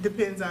mean, it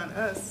depends on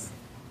us.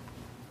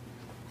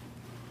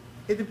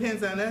 It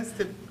depends on us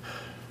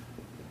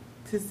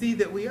to see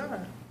that we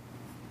are.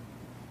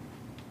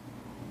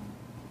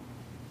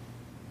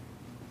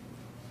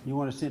 You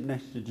want to sit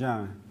next to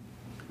John?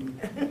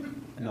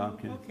 No, I'm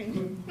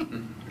kidding.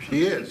 Okay.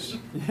 She is.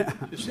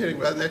 She's sitting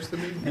right next to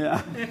me.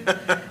 Yeah.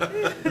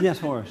 Yes,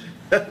 Horace.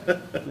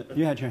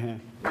 You had your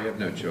hand. We have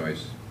no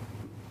choice.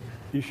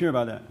 You sure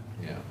about that?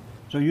 Yeah.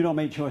 So you don't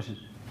make choices?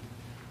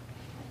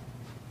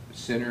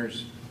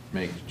 Sinners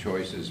make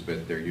choices,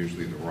 but they're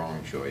usually the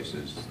wrong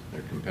choices.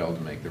 They're compelled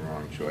to make the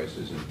wrong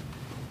choices.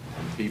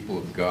 And people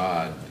of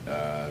God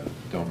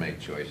don't make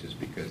choices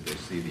because they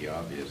see the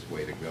obvious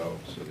way to go.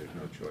 So there's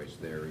no choice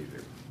there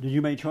either. Do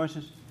you make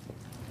choices?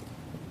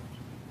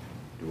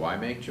 Do I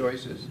make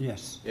choices?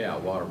 Yes. Yeah, a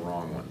lot of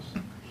wrong ones.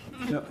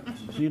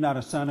 So you're not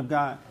a son of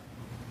God?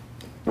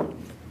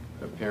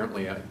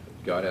 Apparently,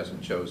 God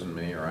hasn't chosen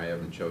me, or I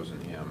haven't chosen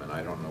him, and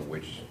I don't know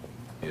which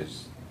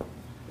is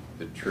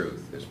the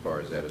truth as far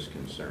as that is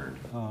concerned.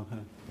 Oh,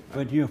 okay.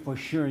 But you're for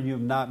sure you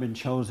have not been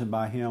chosen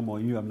by him,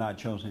 or you have not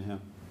chosen him.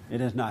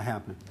 It has not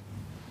happened.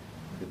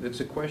 It's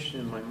a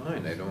question in my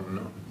mind. I don't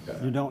know.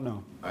 You don't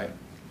know.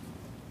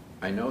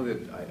 I know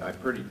that I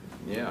pretty,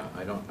 yeah,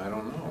 I don't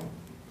know.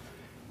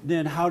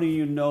 Then how do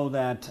you know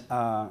that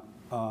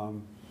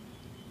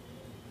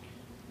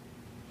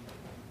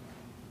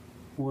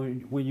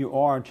when you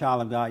are a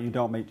child of God, you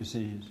don't make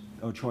decisions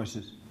or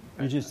choices.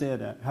 You just said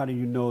that. How do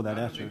you know that?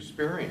 That's Out of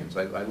experience.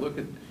 I look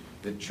at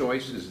the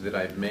choices that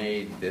I've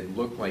made that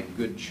look like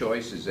good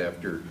choices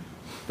after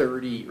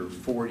 30 or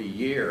 40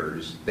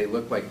 years. They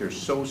look like they're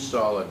so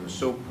solid and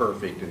so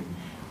perfect, and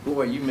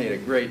boy, you made a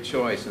great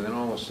choice, and then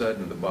all of a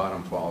sudden the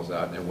bottom falls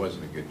out and it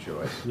wasn't a good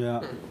choice.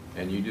 Yeah.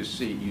 And you just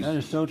see... That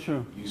is so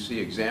true. You see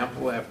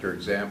example after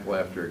example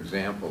after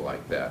example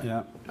like that.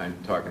 Yeah. I'm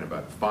talking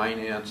about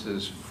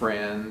finances,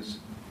 friends,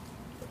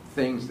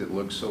 things that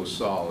look so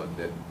solid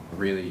that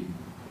really...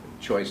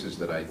 choices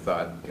that I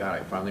thought, God,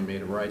 I finally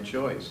made a right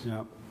choice.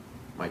 Yeah.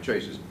 My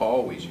choices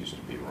always used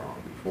to be wrong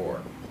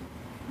before,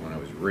 when I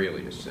was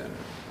really a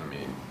sinner. I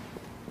mean,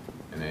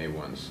 an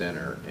A1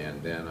 sinner,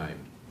 and then I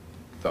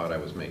thought I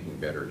was making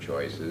better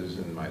choices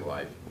and my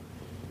life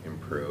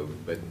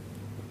improved, but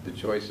the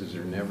choices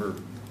are never,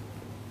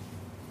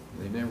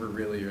 they never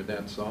really are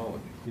that solid.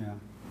 Yeah.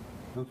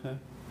 Okay.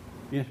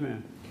 Yes,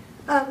 ma'am.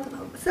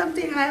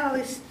 Something I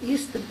always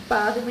used to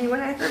bother me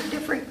when I heard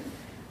different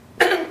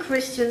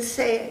Christians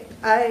say,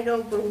 I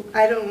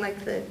don't like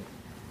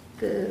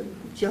the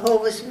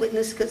Jehovah's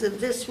Witness because of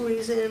this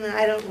reason, and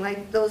I don't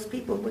like those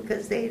people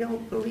because they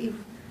don't believe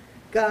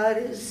God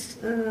is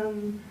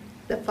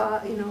the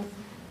Father,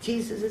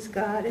 Jesus is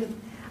God.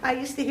 And I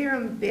used to hear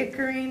them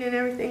bickering and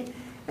everything,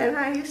 and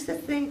I used to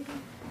think,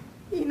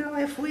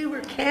 if we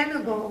were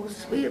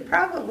cannibals, we would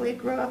probably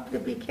grow up to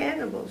be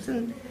cannibals,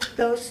 and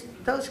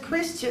those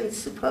Christians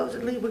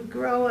supposedly would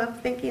grow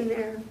up thinking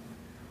they're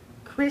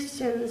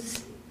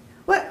Christians.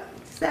 What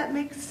that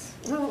makes?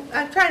 Well,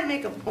 I'm trying to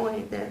make a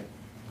point that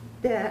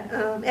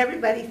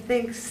everybody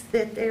thinks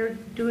that they're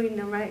doing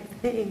the right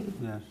thing.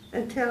 Yes.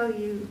 Until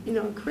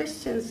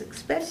Christians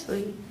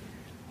especially,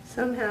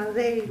 somehow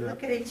they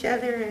look at each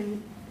other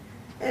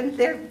and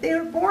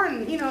they're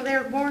born,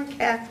 they're born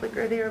Catholic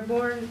or they're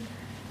born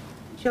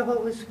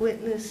Jehovah's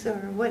Witness or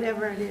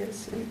whatever it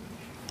is. And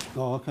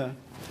Oh, okay.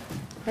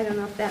 I don't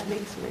know if that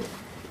makes me.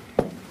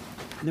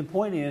 The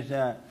point is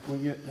that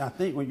I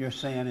think what you're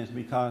saying is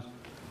because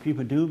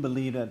people do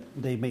believe that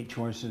they make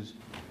choices,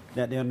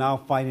 that they're now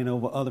fighting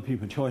over other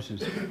people's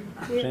choices,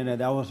 saying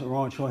that was the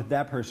wrong choice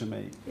that person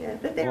made. Yeah,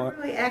 but they're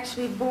really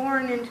actually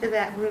born into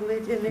that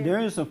religion. There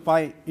is a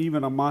fight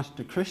even amongst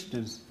the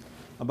Christians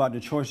about the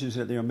choices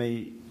that they're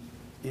made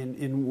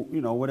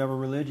in whatever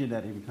religion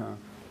that they become.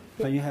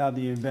 So you have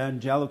the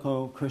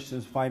evangelical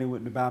Christians fighting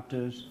with the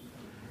Baptists,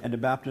 and the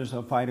Baptists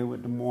are fighting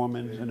with the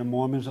Mormons, and the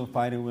Mormons are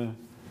fighting with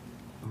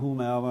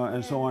whomever,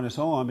 and so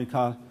on,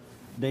 because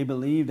they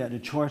believe that the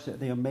choice that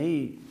they have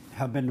made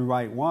have been the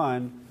right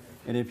one,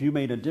 and if you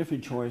made a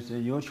different choice,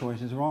 then your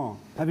choice is wrong.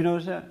 Have you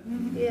noticed that?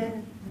 Yeah.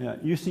 Yeah.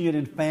 You see it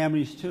in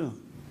families too.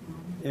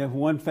 If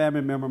one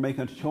family member makes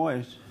a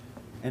choice,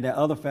 and that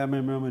other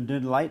family member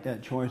didn't like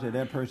that choice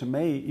that person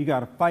made, you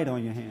got a fight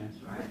on your hands.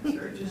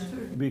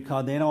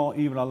 Because they don't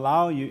even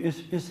allow you.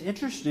 It's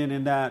interesting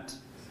in that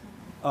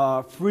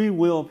free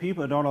will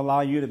people don't allow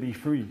you to be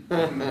free.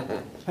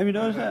 Have you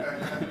noticed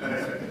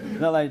that?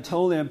 They're like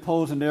totally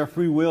imposing their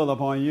free will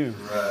upon you.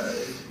 Right.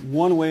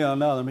 One way or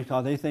another,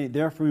 because they think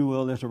their free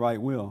will is the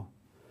right will.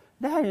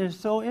 That is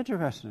so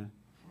interesting.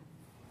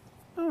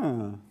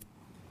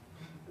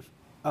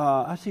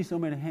 I see so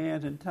many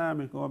hands and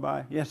time is going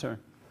by. Yes, sir.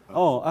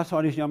 Oh, I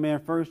saw this young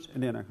man first,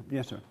 and then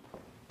yes, sir.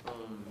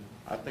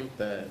 I think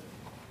that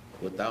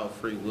without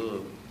free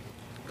will,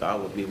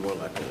 God would be more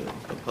like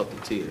a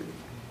puppeteer,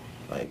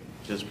 like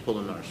just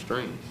pulling our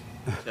strings,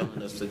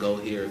 telling us to go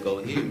here,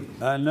 go here.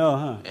 I know,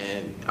 huh?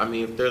 And I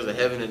mean, if there's a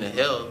heaven and a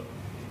hell,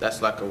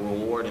 that's like a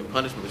reward and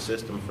punishment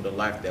system for the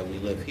life that we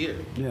live here.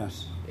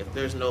 Yes. If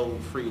there's no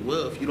free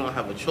will, if you don't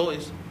have a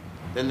choice,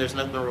 then there's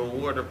nothing to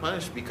reward or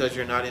punish because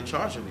you're not in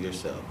charge of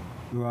yourself.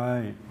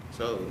 Right.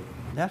 So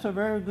that's a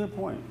very good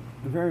point.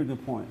 A very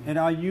good point. And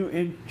are you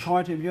in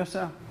charge of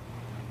yourself?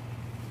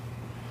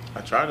 I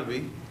try to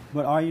be.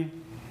 But are you?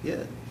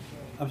 Yeah.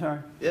 I'm sorry?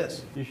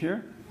 Yes. You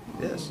sure?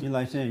 Yes. You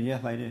like saying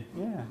yes like this?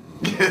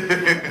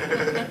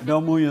 Yeah.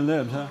 Don't move your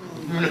lips, huh?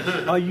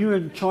 Are you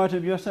in charge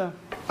of yourself?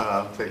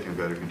 I'm taking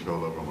better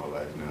control over my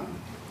life now.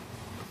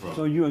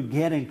 So you are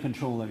getting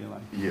control of your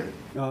life? Yeah.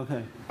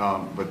 Okay.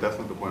 But that's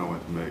not the point I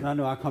wanted to make. I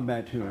know, I'll come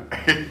back to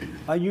it.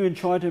 Are you in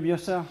charge of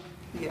yourself?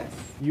 Yes.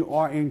 You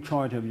are in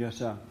charge of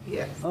yourself?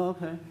 Yes. Oh,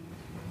 okay.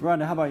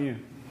 Rhonda, how about you?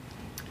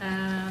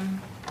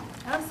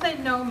 I would say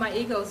no, my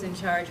ego's in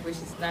charge, which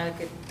is not a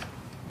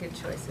good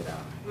choice at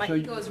all. My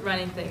ego is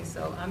running things,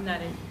 so I'm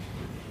not in,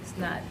 it's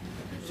not.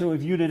 So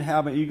if you didn't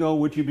have an ego,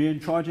 would you be in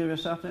charge of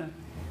yourself then?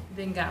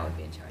 Then God would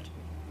be in charge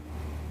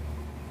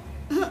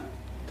of me.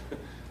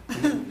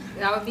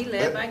 I would be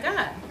led by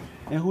God.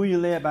 And who are you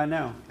led by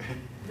now?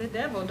 The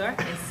devil,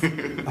 darkness.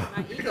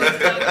 My ego's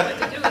telling me what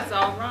to do, it's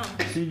all wrong.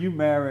 See, you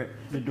married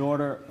the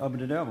daughter of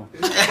the devil.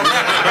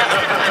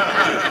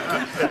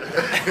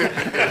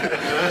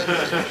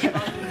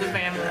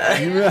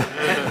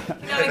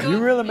 You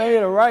really made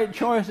a right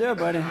choice there,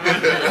 buddy.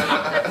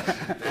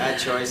 Bad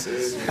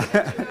choices.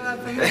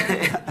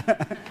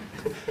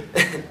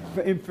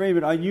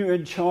 Freeman, are you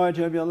in charge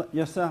of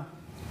yourself?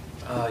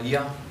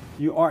 Yeah.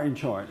 You are in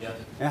charge. Yes.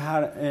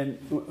 And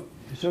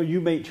so you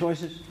make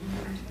choices?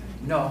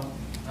 No,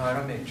 I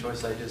don't make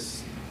choices. I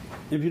just,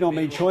 If you don't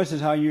make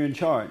choices, how are you in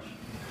charge?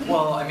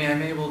 well, I mean,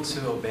 I'm able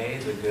to obey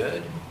the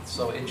good,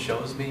 so it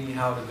shows me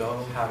how to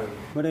go, how to.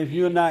 But if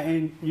you're not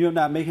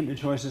making the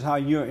choices, how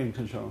you're in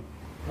control?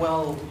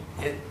 Well,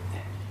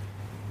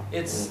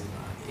 it's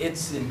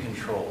in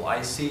control.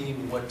 I see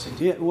what to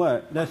do.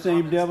 What? That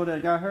same devil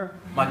that got her?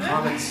 My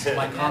common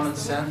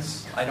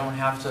sense. I don't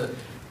have to.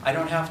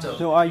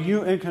 So are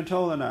you in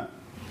control or not?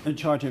 In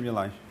charge of your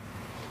life?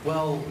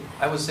 Well,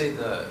 I would say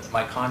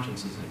my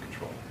conscience is in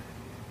control.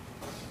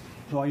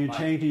 So are you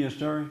changing your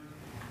story?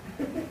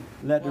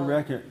 Let the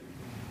record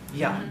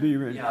be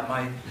written.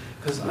 Yeah,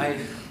 because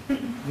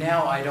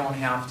now I don't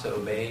have to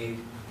obey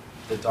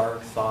the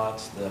dark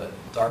thoughts, the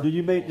dark. Do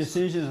you make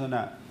decisions or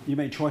not? You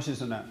make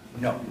choices or not?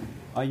 No.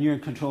 Are you in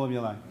control of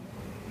your life?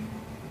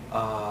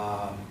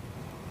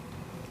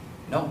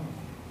 No.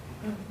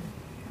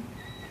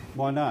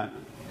 Why not?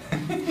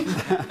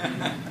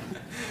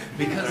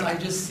 Because I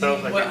just see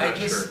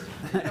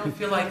I don't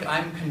feel like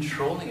I'm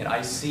controlling it.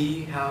 I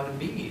see how to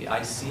be.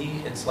 I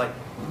see it's like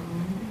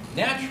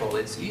natural.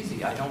 It's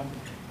easy.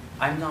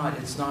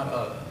 It's not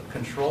a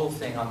control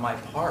thing on my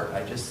part.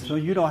 I just. So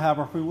you don't have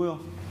a free will?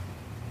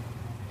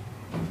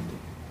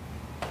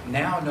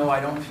 Now, no,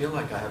 I don't feel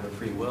like I have a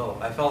free will.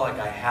 I felt like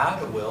I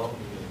had a will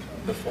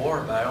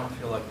before, but I don't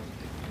feel like.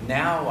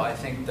 Now I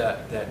think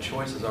that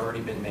choice has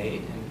already been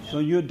made. So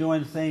you're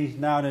doing things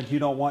now that you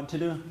don't want to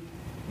do?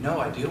 No,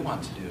 I do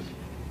want to do.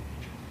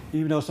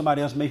 Even though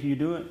somebody else making you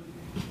do it?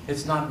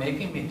 It's not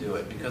making me do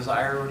it because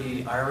I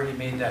already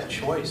made that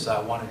choice. I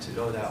wanted to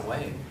go that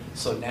way.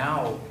 So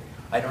now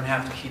I don't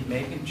have to keep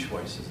making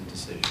choices and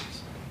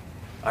decisions.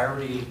 I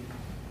already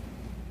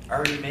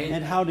made.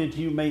 And how did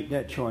you make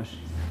that choice?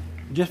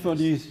 Just for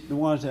the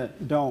ones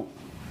that don't,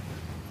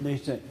 they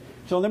say.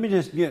 So let me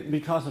just get,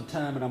 because of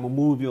time, and I'm going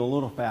to move you a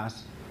little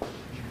fast.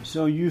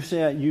 So you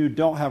said you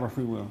don't have a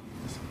free will?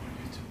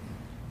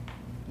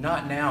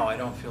 Not now. I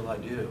don't feel I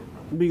do.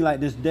 Be like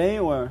this day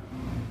or?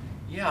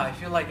 Yeah, I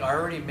feel like I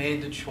already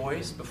made the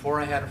choice. Before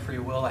I had a free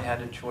will, I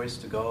had a choice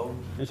to go.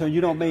 And so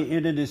you don't make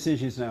any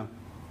decisions now?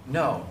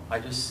 No, I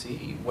just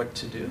see what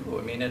to do.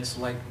 I mean, it's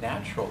like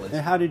natural. And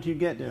how did you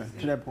get there,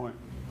 to that point?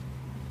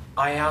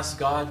 I asked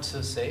God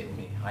to save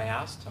me. I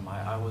asked Him.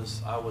 I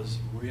was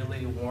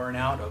really worn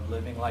out of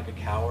living like a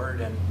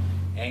coward and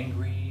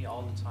angry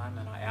all the time,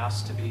 and I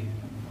asked to be.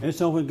 And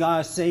so when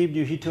God saved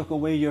you, He took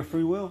away your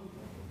free will?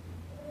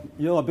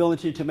 Your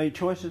ability to make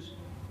choices?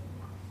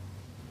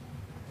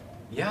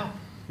 Yeah.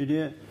 You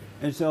did?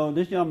 And so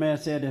this young man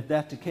said, if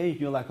that's the case,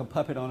 you're like a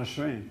puppet on a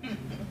string.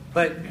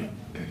 But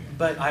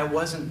I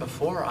wasn't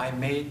before. I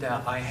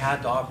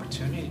had the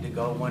opportunity to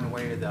go one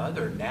way or the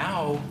other.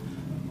 Now.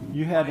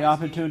 You had the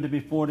opportunity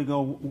before to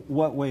go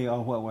what way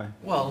or what way?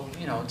 Well,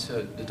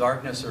 to the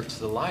darkness or to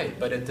the light.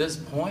 But at this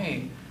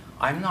point,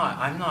 I'm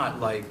not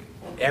like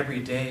every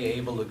day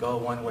able to go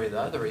one way or the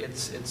other.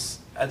 It's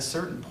at a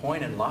certain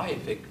point in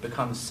life it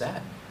becomes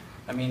set.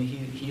 I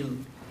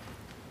mean,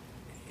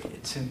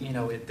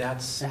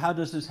 that's. And how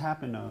does this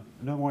happen though?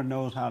 No one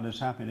knows how this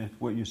happened if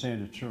what you're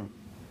saying is true.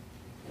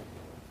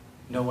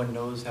 No one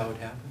knows how it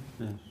happened?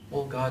 Yes.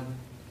 Well,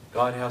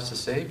 God has to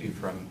save you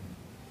from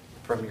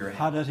your.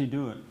 How does He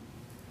do it?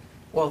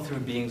 Well, through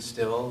being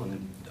still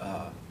and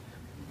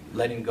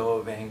letting go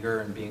of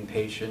anger and being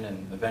patient,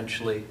 and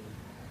eventually,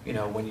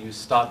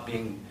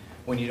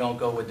 when you don't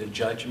go with the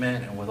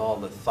judgment and with all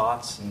the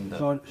thoughts and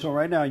the. So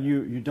right now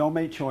you don't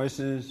make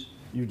choices,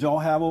 you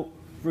don't have a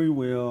free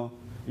will,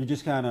 you're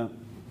just kind of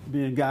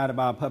being guided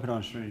by a puppet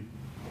on a string.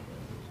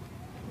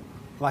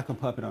 Like a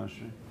puppet on a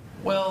string.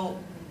 Well,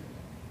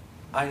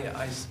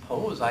 I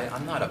suppose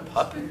I'm not a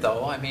puppet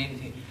though. I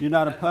mean. You're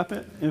not a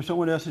puppet? If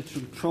someone else is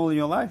controlling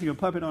your life, you're a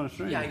puppet on a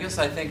string. Yeah, I guess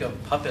I think of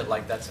puppet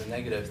like that's a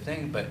negative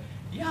thing, but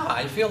yeah,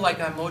 I feel like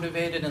I'm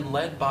motivated and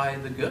led by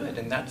the good,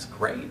 and that's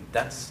great.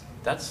 That's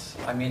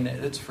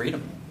it's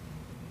freedom.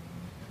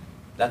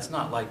 That's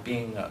not like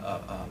being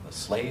a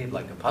slave,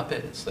 like a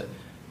puppet.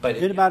 But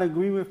anybody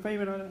agree with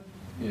Fabian on that?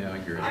 Yeah, I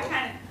agree.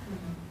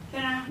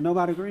 Can I?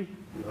 Nobody agree?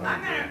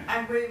 I'm going to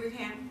agree with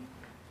him.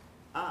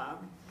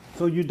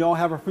 So you don't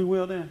have a free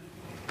will then?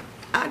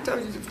 I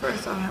told you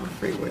first I don't have a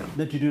free will.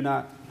 That you do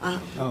not?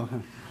 Oh,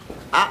 okay.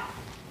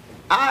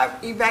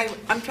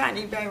 I'm trying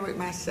to evaluate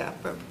myself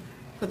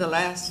for the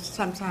last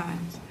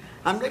sometimes.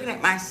 I'm looking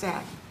at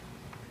myself,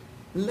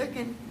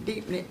 looking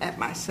deeply at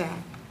myself.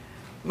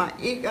 My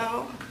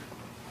ego,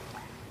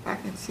 if I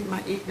can see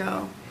my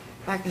ego,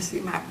 if I can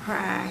see my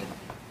pride,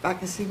 if I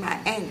can see my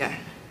anger,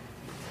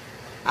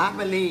 I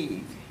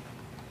believe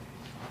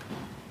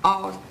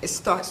it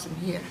starts from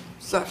here,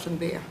 starts from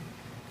there,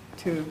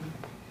 to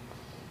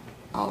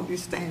all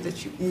these things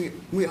that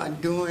we are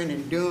doing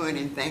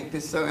and think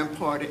is so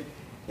important.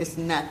 It's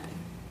nothing.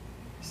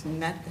 It's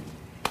nothing.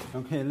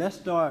 Okay, let's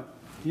start.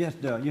 Yes,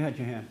 Doug, you had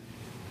your hand.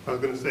 I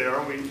was going to say,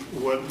 aren't we,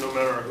 no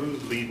matter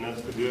who's leading us,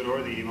 the good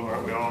or the evil,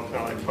 aren't we all kind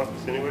of like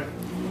puppets anyway?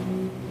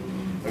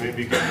 I mean,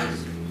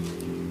 because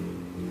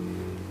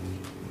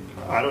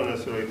I don't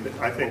necessarily,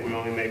 I think we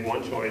only make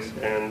one choice,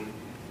 and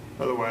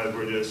otherwise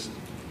we're just,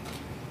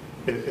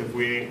 if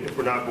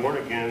we're not born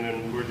again,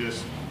 then we're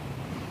just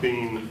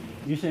being...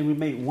 You say we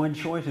make one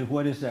choice, and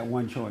what is that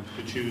one choice?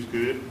 To choose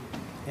good.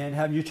 And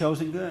have you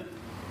chosen good?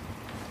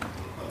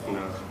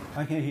 No.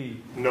 I can't hear you.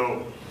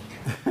 No.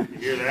 You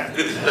hear that?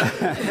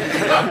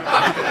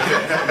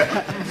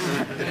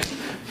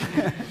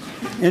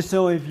 And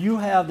so if you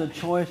have the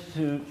choice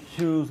to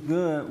choose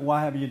good,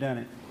 why have you done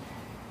it?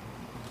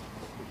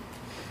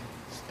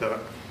 Stuck.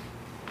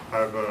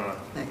 I've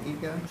There you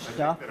go.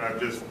 Stuck?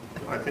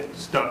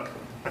 Stuck.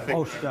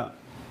 Stuck.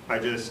 I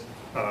just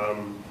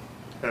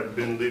have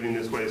been living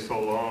this way so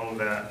long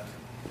that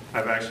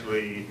I've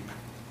actually,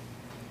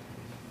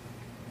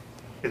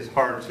 it's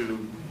hard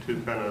to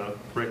kind of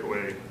break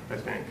away, I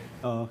think.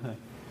 Oh, okay.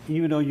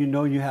 Even though you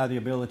know you have the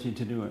ability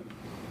to do it.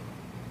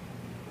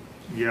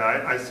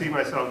 Yeah, I see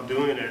myself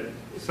doing it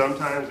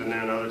sometimes, and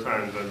then other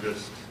times I'm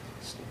just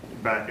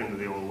back into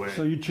the old way.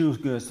 So you choose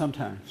good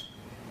sometimes.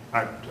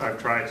 I've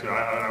tried to.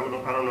 I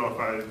don't know if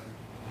I...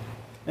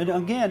 And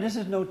again, this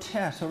is no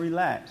test, so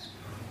relax.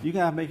 You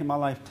guys are making my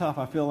life tough.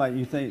 I feel like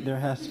you think there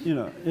has,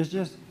 it's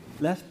just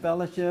less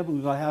fellowship.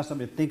 We're going to have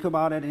something to think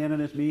about at the end of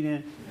this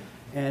meeting.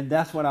 And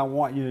that's what I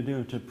want you to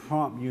do, to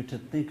prompt you to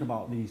think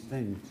about these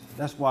things.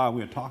 That's why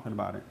we're talking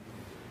about it.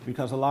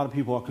 Because a lot of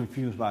people are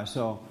confused by it.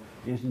 So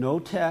it's no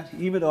test.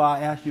 Even though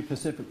I ask you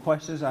specific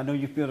questions, I know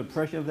you feel the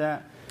pressure of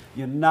that.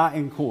 You're not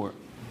in court.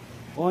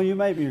 Or you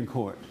may be in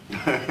court.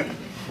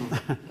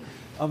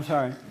 I'm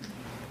sorry.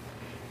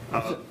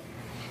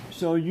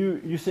 So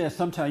you said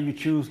sometimes you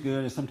choose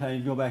good and sometimes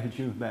you go back and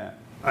choose bad.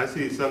 I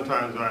see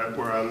sometimes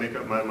where I make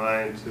up my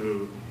mind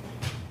to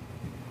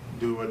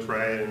do what's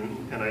right,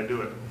 and I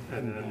do it.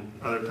 And then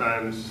other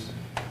times,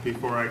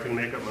 before I can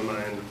make up my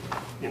mind,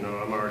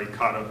 I'm already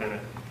caught up in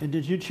it. And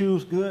did you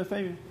choose good,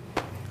 Fabian?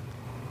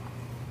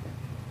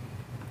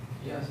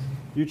 Yes.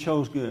 You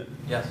chose good?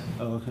 Yes.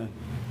 Oh, okay.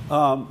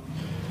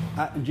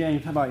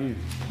 James, how about you?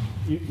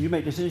 You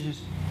make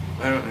decisions?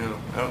 I don't know.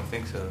 I don't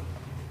think so.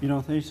 You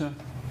don't think so?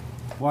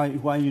 Why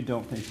you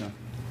don't think so?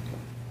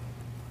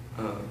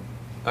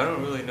 I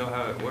don't really know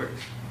how it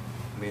works.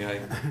 I mean,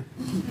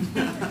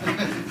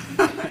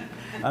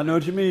 I know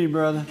what you mean,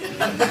 brother.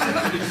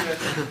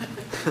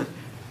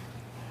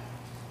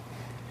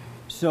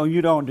 So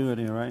you don't do it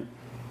then, right?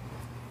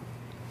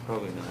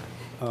 Probably not.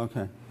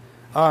 Okay.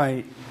 All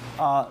right.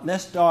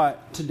 Let's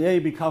start today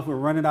because we're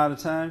running out of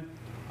time.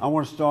 I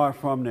want to start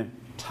from the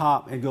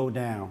top and go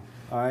down.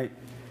 All right.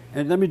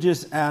 And let me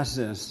just ask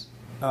this.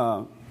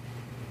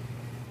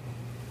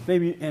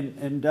 Maybe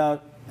and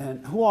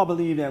who all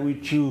believe that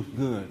we choose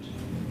good?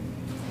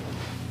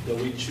 That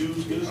we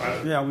choose good?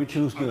 Yeah, we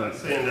choose good. I'm not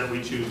saying that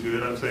we choose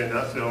good. I'm saying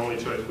that's the only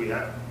choice we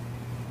have.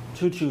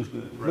 To choose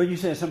good. Right. But you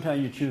said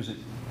sometimes you choose it.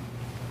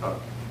 Oh,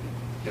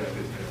 yeah,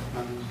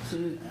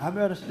 See, I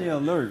better stay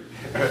alert.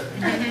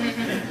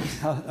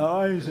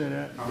 Oh, you say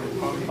that.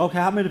 Okay,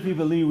 how many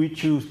people believe we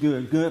choose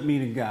good? Good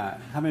meaning God.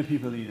 How many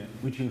people believe that?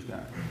 We choose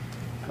God.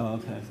 Oh,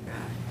 okay.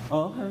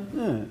 Oh, okay,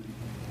 good.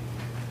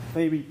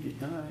 Baby,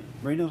 all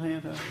right. Bring those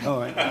hands up. All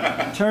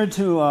right. Turn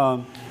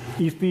to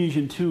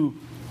Ephesians 2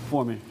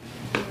 for me.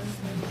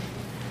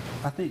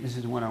 I think this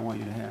is the one I want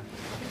you to have.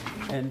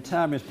 And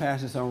time is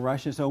passing, so I'm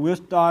rushing. So we're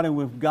starting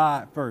with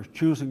God first,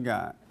 choosing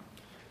God.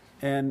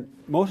 And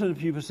most of the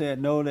people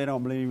said, no, they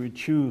don't believe we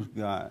choose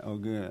God or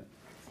good.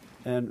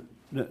 And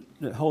the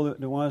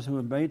ones who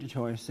have made the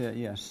choice said,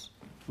 yes,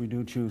 we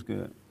do choose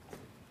good.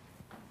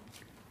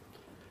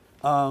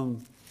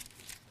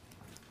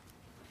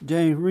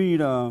 James,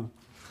 read... I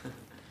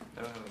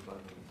don't have a Bible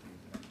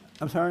with me.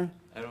 I'm sorry?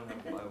 I don't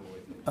have a Bible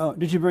with me. Oh,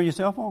 did you bring your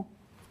cell phone?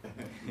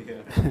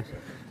 Yeah.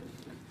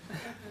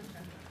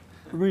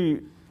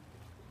 Read.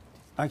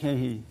 I can't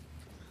hear you.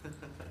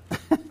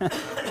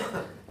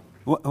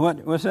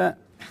 What's that?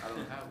 I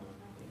don't have one.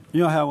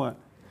 You don't have what?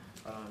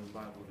 I don't have a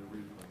Bible to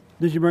read from.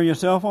 Did you bring your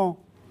cell phone?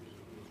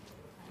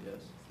 Yes.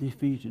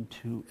 Ephesians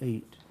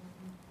 2:8.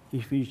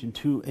 Ephesians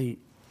 2:8.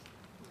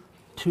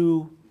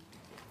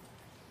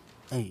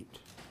 2:8.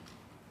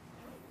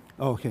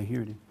 Okay,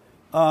 here it is.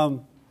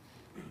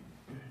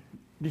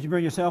 Did you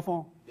bring your cell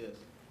phone? Yes.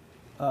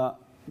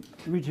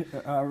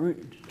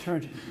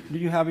 Turn. Do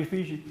you have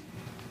Ephesians?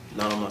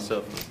 Not on my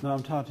cell phone. No,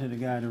 I'm talking to the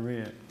guy in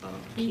red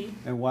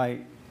and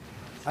white.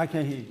 I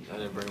can't hear you. I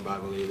didn't bring a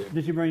Bible either.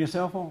 Did you bring your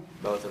cell phone?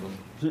 Both of them.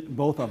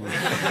 Both of them.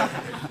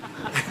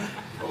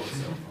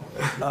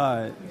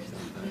 All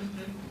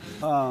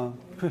right.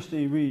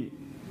 Christine, read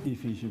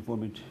Ephesians for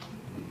me.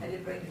 I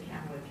did bring the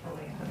camera with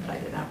Kelly, but I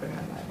did not bring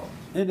my Bible.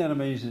 Isn't that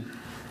amazing?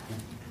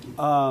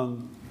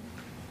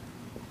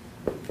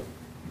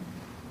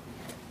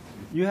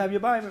 You have your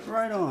Bible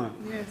right on.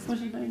 Yes.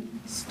 What's your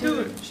name?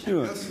 Stuart.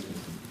 Stuart.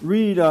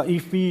 Read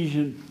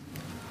Ephesians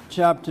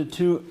chapter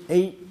 2,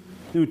 8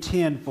 through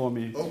 10 for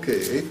me.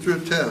 Okay, 8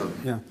 through 10.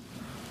 Yeah.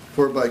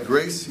 For by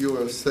grace you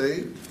are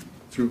saved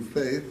through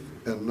faith,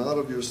 and not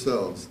of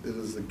yourselves. It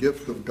is the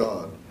gift of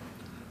God,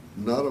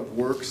 not of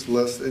works,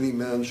 lest any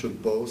man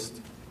should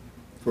boast.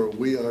 For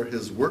we are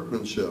his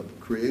workmanship,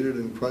 created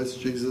in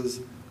Christ Jesus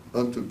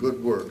unto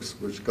good works,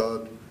 which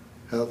God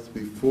hath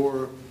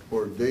before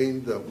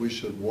ordained that we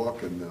should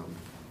walk in them.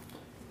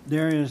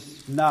 There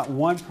is not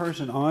one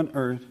person on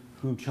earth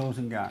who's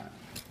chosen God.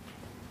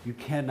 You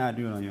cannot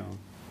do it on your own.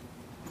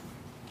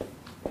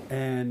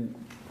 And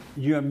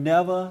you have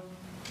never,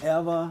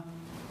 ever,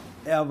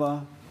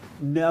 ever,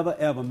 never,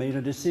 ever made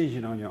a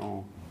decision on your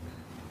own.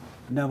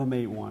 Never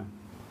made one.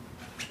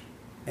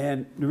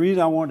 And the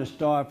reason I wanted to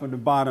start from the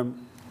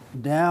bottom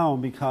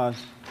down, because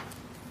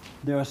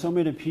there are so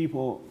many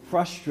people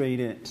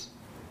frustrated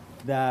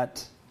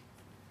that,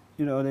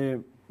 you know,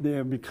 they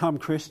have become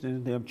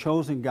Christians, they have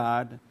chosen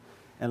God,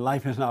 and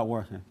life is not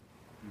working.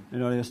 You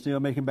know, they're still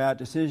making bad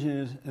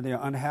decisions, and they're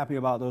unhappy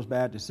about those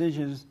bad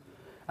decisions.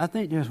 I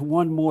think there's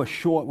one more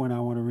short one I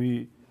want to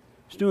read.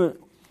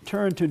 Stuart,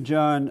 turn to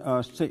John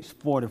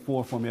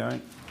 6:44 for me, all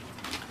right?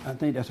 I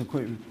think that's a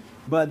quick one.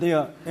 But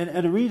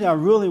and the reason I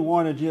really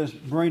want to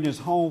just bring this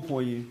home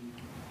for you,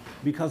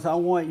 because I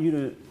want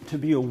you to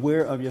be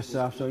aware of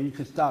yourself so you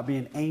can stop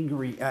being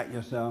angry at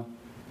yourself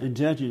and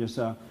judging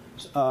yourself.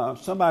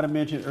 Somebody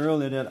mentioned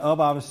earlier that of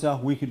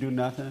ourselves we can do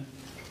nothing.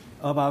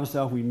 Of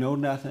ourselves we know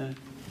nothing.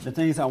 The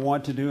things I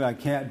want to do, I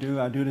can't do.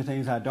 I do the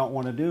things I don't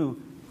want to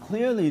do.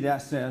 Clearly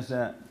that says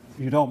that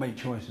you don't make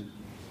choices.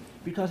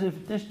 Because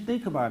just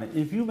think about it.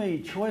 If you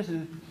made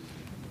choices,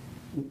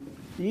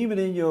 even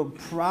in your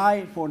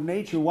prideful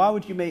nature, why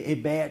would you make a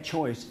bad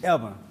choice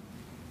ever?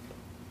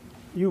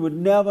 You would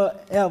never,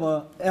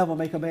 ever, ever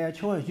make a bad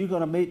choice. You're going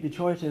to make the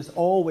choice that's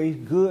always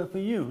good for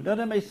you. Does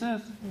that make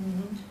sense?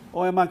 Mm-hmm.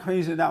 Or am I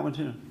crazy in that one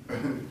too?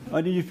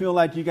 Or do you feel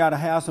like you got to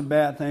have some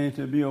bad things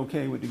to be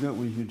okay with the good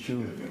ones you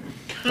choose?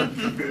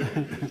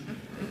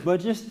 But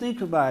just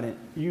think about it.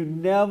 You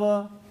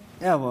never,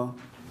 ever,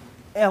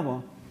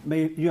 ever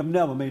you have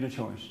never made a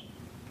choice.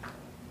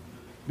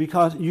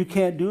 Because you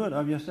can't do it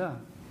of yourself.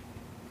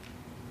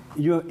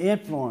 You're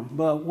influenced.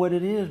 But what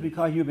it is,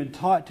 because you've been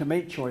taught to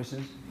make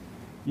choices,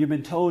 you've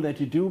been told that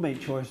you do make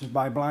choices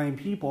by blind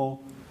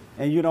people,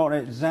 and you don't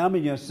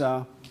examine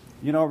yourself,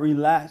 you don't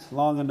relax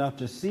long enough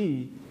to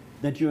see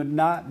that you're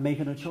not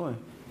making a choice.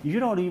 You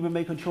don't even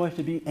make a choice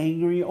to be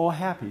angry or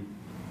happy.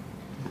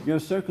 Your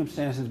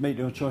circumstances make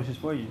those choices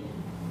for you.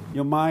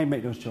 Your mind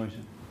makes those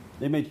choices.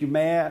 They make you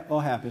mad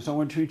or happy.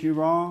 Someone treats you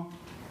wrong,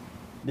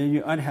 then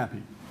you're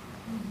unhappy.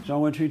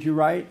 Someone treats you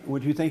right,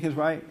 what you think is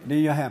right, then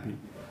you're happy.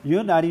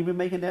 You're not even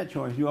making that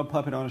choice. You're a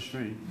puppet on a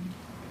string.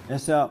 And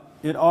so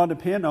it all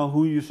depends on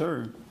who you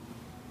serve.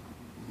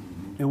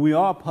 And we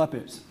are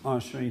puppets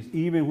on strings,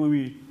 even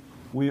when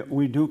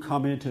we do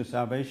come into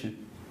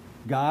salvation.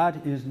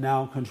 God is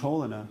now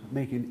controlling us,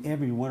 making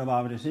every one of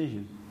our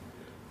decisions.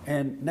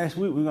 And next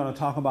week we're going to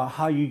talk about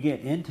how you get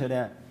into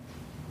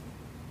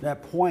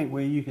that point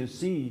where you can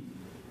see.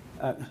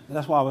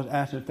 That's why I was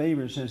asking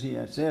Favor, since he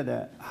had said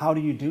that. How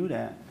do you do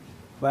that?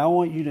 But I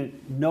want you to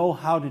know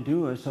how to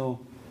do it so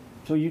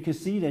you can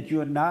see that you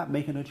are not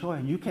making a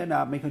choice. You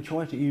cannot make a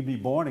choice to even be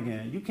born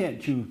again. You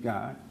can't choose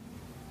God.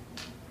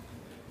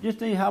 Just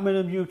think how many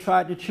of you have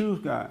tried to choose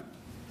God.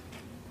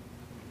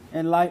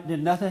 And like,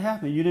 did nothing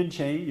happen. You didn't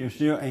change. You're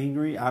still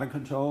angry, out of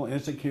control,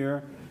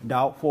 insecure,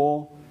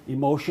 doubtful,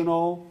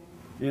 emotional,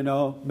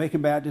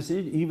 making bad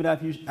decisions, even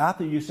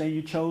after you say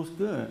you chose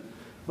good.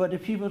 But the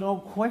people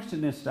don't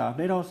question this stuff.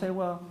 They don't say,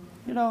 well,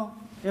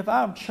 if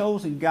I've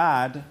chosen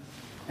God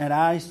and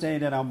I say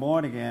that I'm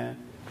born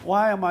again,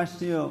 why am I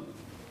still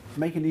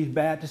making these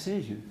bad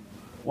decisions?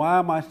 Why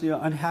am I still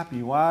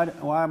unhappy? Why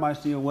am I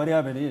still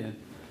whatever it is?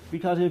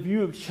 Because if you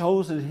have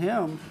chosen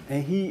him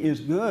and he is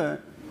good,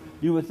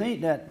 you would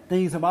think that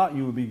things about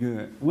you would be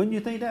good. Wouldn't you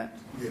think that?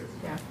 Yes.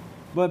 Yeah.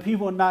 But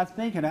people are not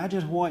thinking. I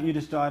just want you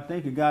to start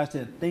thinking. God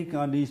said, think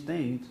on these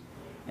things,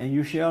 and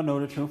you shall know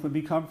the truth and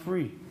become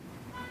free.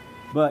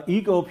 But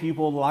ego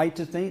people like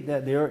to think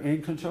that they're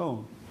in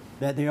control,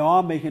 that they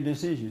are making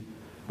decisions.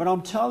 But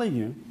I'm telling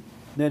you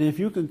that if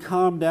you can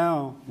calm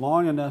down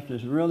long enough to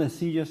really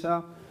see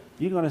yourself,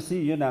 you're going to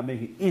see you're not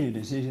making any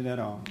decision at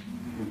all.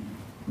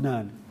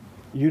 None.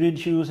 You didn't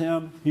choose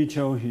him, he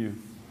chose you.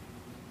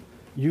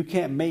 You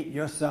can't make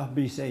yourself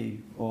be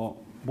saved or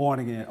born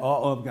again or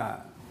of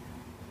God.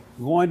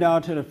 Going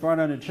down to the front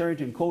of the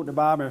church and quote the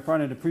Bible in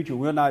front of the preacher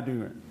will not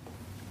do it.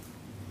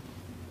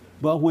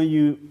 But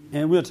when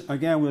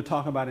we'll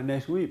talk about it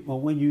next week, but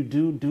when you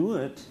do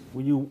it,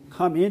 when you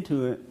come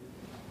into it,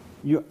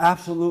 you're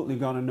absolutely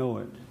going to know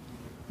it.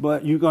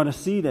 But you're going to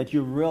see that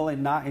you're really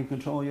not in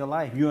control of your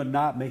life. You're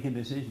not making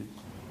decisions.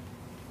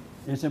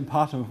 It's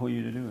impossible for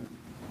you to do it.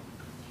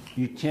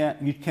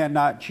 You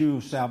cannot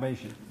choose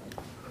salvation.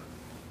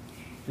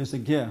 It's a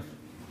gift.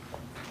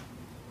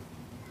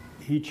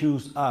 He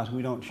chose us.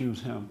 We don't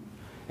choose him.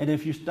 And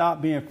if you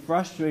stop being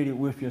frustrated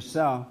with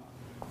yourself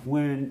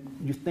when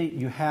you think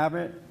you have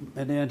it,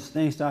 and then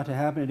things start to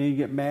happen, and then you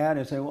get mad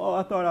and say, well,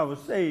 I thought I was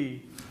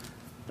saved.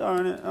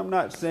 Darn it, I'm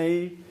not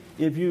saved.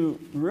 If you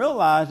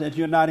realize that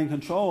you're not in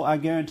control, I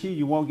guarantee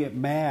you won't get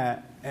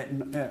mad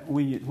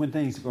when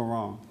things go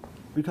wrong.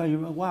 Because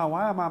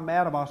why am I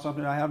mad about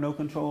something I have no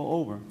control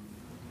over?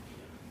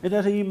 It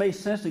doesn't even make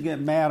sense to get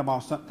mad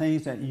about some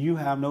things that you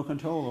have no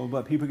control over,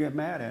 but people get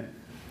mad at it.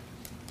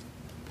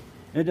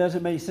 It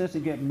doesn't make sense to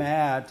get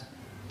mad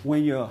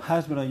when your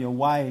husband or your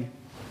wife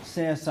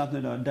says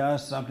something or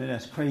does something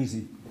that's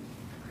crazy,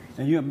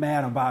 and you're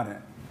mad about it.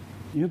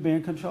 You're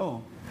being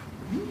controlled.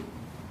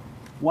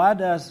 Why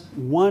does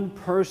one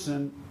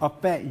person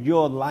affect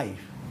your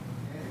life?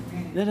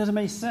 That doesn't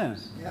make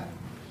sense.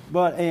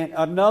 But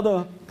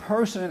another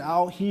person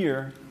out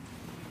here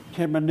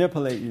can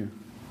manipulate you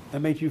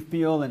and make you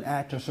feel and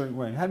act a certain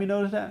way. Have you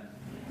noticed that?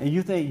 And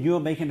you think you're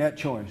making that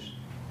choice.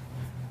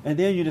 And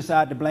then you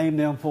decide to blame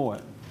them for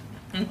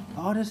it.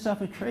 All this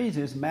stuff is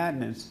crazy. It's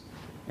madness.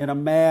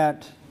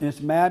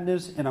 It's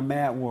madness in a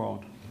mad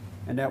world.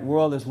 And that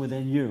world is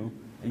within you,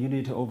 and you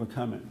need to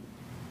overcome it.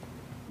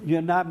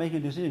 You're not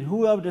making decisions.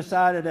 Whoever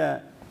decided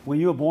that when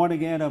you're born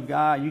again of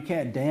God, you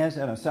can't dance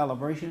at a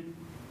celebration,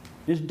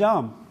 it's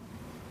dumb.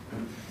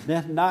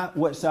 That's not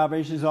what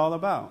salvation is all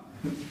about.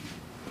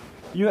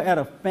 You're at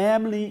a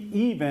family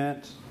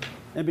event,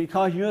 and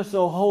because you're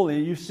so holy,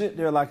 you sit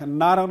there like a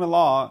knot on the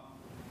log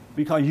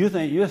because you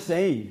think you're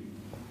saved.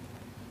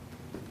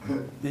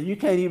 Then you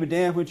can't even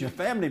dance with your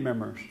family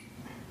members.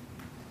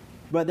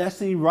 But that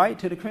seems right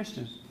to the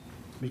Christians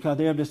because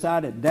they have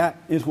decided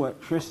that is what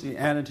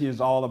Christianity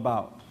is all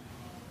about.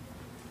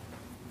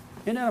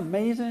 Isn't that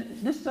amazing?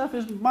 This stuff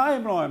is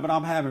mind-blowing, but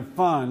I'm having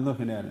fun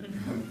looking at it.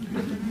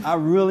 I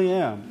really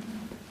am.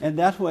 And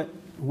that's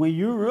when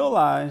you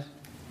realize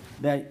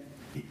that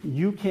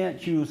you can't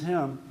choose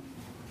him,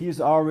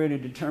 he's already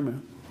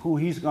determined who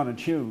he's going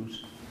to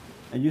choose.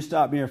 And you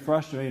stop being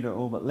frustrated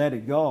over let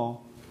it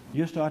go,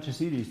 you start to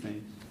see these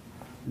things.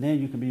 And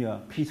then you can be a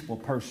peaceful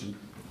person.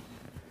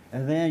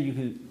 And then you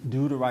can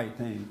do the right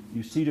thing.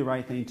 You see the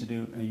right thing to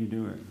do, and you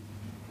do it.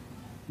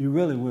 You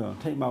really will.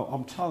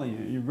 I'm telling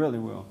you, you really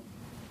will.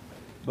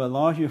 But as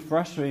long as you're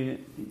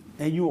frustrated,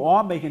 and you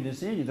are making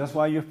decisions, that's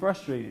why you're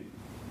frustrated.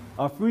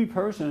 A free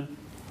person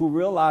who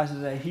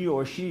realizes that he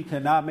or she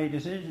cannot make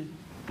decisions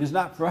is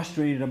not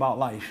frustrated about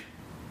life.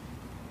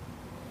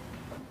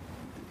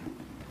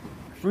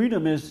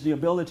 Freedom is the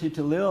ability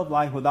to live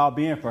life without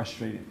being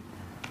frustrated.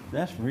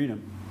 That's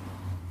freedom.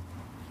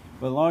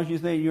 But as long as you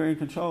think you're in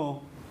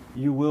control,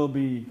 you will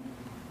be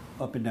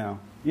up and down.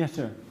 Yes,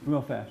 sir.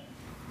 Real fast.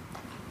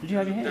 Did you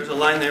have your hand? There's a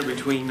line there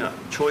between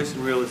choice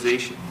and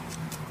realization.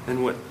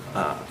 And what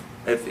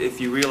if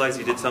you realize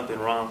you did something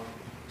wrong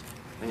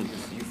and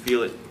you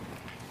feel it,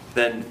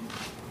 then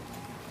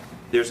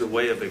there's a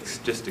way of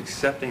just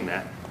accepting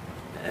that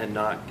and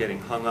not getting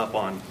hung up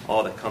on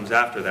all that comes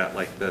after that,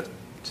 like the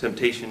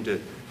temptation to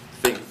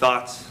think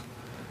thoughts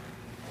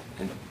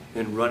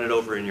and run it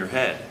over in your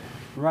head.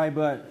 Right,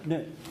 but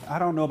I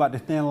don't know about the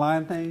thin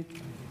line thing,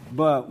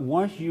 but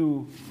once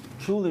you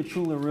truly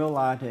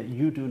realize that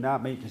you do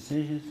not make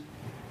decisions,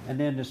 and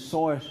then the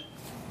source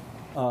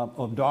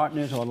of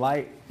darkness or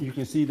light, you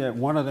can see that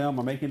one of them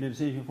are making the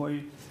decision for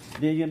you,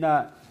 then you're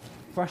not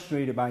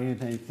frustrated by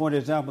anything. For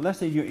example, let's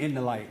say you're in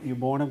the light, you're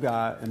born of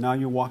God, and now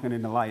you're walking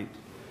in the light,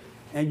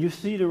 and you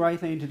see the right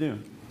thing to do.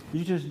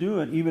 You just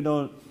do it, even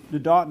though the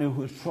darkness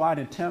was trying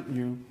to tempt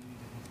you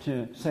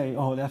to say,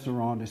 oh, that's the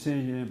wrong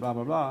decision, blah,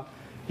 blah, blah.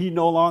 He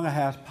no longer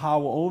has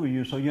power over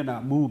you, so you're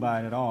not moved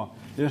by it at all.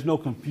 There's no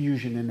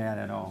confusion in that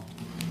at all.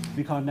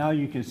 Because now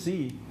you can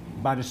see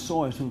by the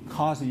source who's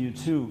causing you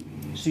to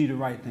see the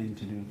right thing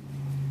to do.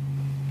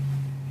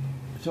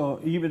 So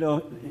even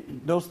though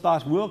those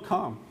thoughts will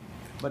come,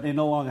 but they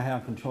no longer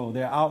have control.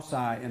 They're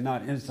outside and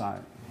not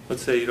inside.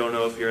 Let's say you don't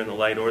know if you're in the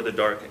light or the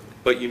dark,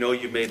 but you know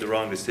you made the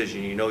wrong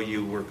decision. You know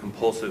you were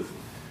compulsive,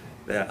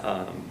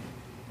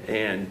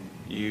 and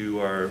you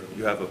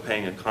have a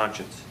pang of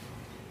conscience.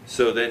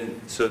 So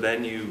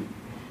then you,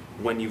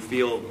 when you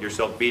feel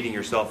yourself beating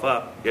yourself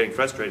up, getting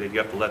frustrated, you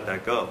have to let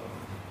that go.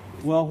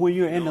 Well, when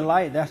you're in the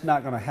light, that's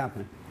not going to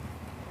happen.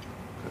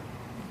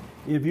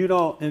 If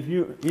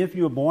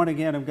you're born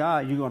again of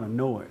God, you're going to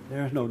know it.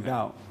 There's no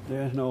doubt.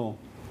 There's no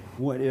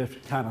what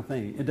if kind of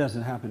thing. It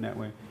doesn't happen that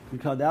way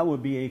because that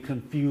would be a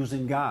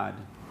confusing God.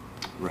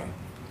 Right.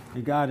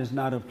 And God is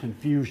not of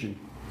confusion.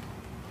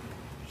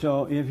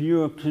 So if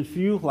you're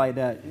confused like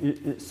that,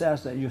 it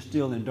says that you're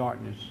still in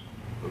darkness.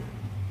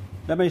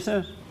 That makes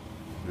sense?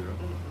 Yeah.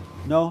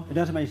 No, it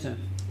doesn't make sense.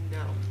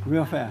 No.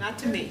 Real fast. Not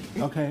to me.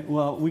 Okay,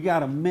 well, we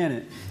got a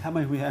minute. How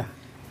many we have?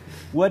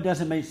 What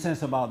doesn't make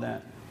sense about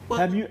that? Well,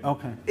 have you?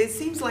 Okay. It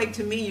seems like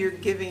to me you're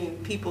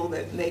giving people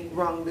that make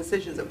wrong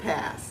decisions a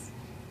pass.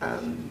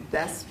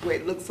 That's what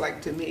it looks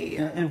like to me.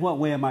 In what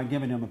way am I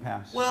giving them a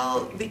pass?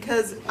 Well,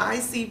 because I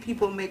see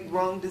people make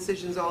wrong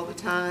decisions all the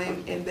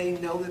time, and they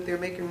know that they're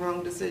making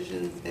wrong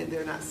decisions, and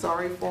they're not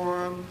sorry for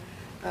them.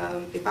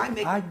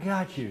 I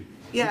got you.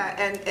 Yeah,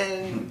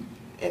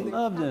 and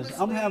love this.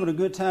 I'm having a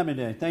good time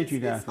today. Thank you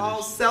guys. It's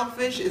all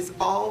selfish. It's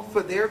all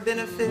for their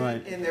benefit,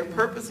 right. And they're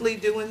purposely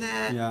doing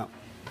that. Yeah.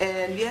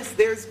 And yes,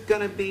 there's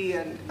going to be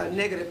a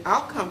negative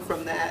outcome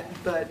from that,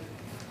 but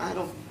I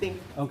don't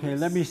think. Okay,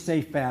 let me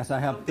say fast. I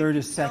have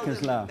 30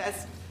 seconds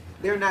left.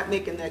 They're not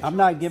making that choice. I'm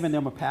not giving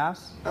them a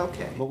pass.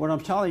 Okay. But what I'm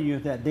telling you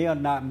is that they are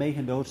not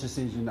making those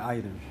decisions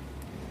either.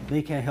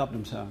 they can't help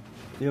themselves.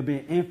 They're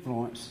being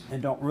influenced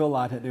and don't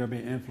realize that they're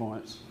being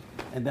influenced.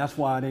 And that's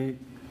why they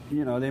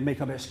make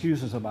up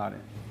excuses about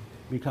it,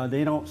 because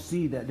they don't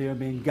see that they're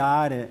being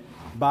guided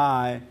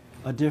by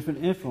a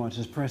different influence,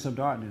 as Prince of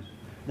Darkness.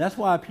 That's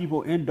why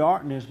people in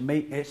darkness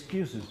make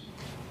excuses.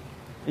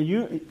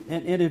 And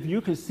if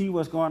you can see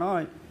what's going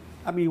on,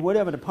 I mean,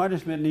 whatever the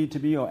punishment need to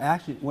be or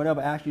action, whatever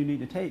action you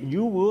need to take,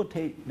 you will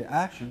take the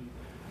action,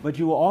 but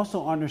you will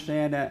also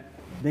understand that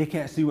they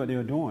can't see what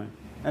they're doing.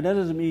 And that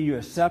doesn't mean you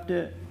accept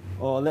it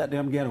or let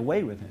them get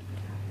away with it.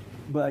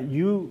 But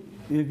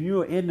if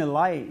you're in the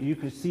light, you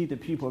can see the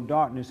people of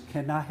darkness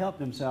cannot help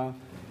themselves,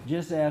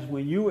 just as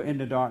when you were in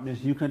the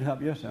darkness, you couldn't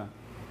help yourself.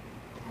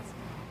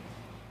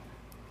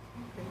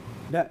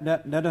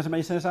 That doesn't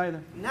make sense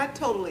either? Not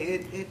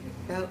totally.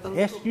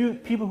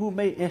 People who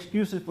make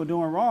excuses for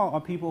doing wrong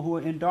are people who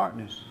are in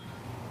darkness.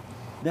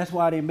 That's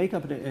why they make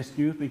up an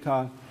excuse,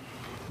 because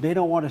they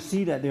don't want to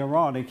see that they're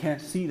wrong. They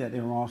can't see that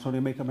they're wrong, so they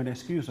make up an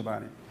excuse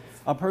about it.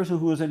 A person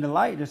who is in the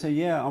light, they say,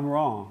 yeah, I'm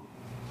wrong.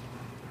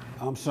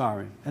 I'm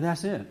sorry. And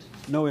that's it.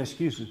 No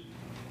excuses.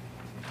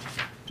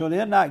 So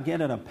they're not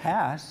getting a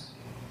pass.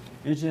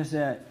 It's just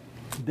that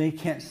they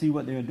can't see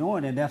what they're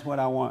doing, and that's what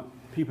I want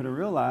people to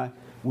realize.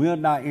 We're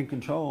not in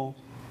control,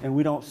 and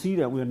we don't see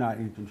that we're not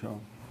in control.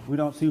 We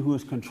don't see who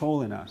is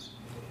controlling us.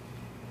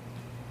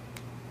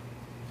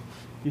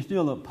 You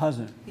still look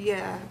puzzled.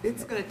 Yeah,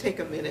 it's going to take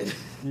a minute.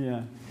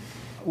 Yeah.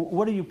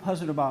 What are you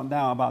puzzled about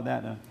now about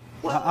that?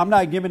 Well, I'm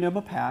not giving them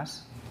a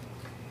pass,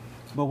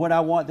 but what I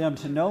want them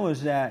to know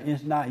is that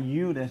it's not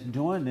you that's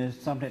doing this.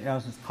 Something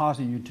else is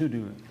causing you to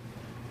do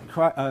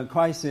it.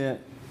 Christ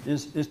said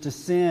it's the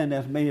sin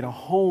that's made a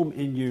home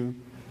in you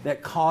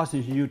that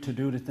causes you to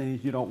do the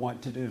things you don't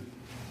want to do.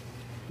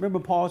 Remember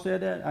Paul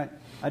said that?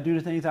 I do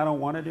the things I don't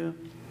want to do?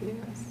 Yes.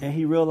 And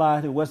he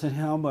realized it wasn't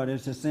him, but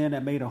it's the sin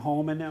that made a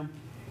home in them.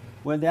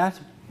 Well, that's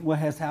what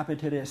has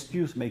happened to the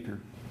excuse maker.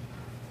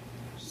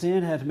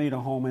 Sin has made a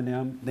home in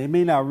them. They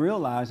may not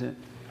realize it,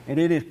 and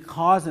it is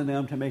causing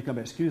them to make up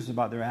excuses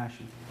about their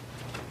actions.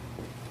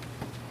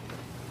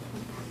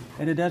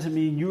 And it doesn't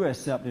mean you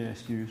accept their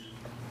excuse,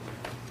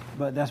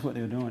 but that's what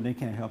they're doing. They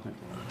can't help it.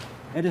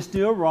 And it's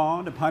still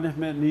wrong. The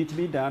punishment needs to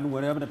be done,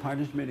 whatever the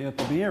punishment is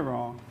for being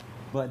wrong.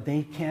 But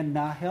they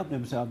cannot help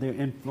themselves. They're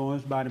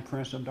influenced by the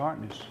Prince of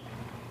Darkness.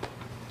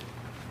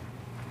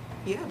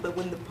 Yeah, but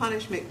when the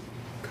punishment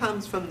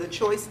comes from the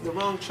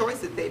wrong choice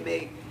that they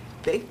make,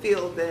 they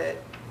feel that,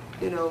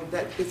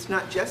 that it's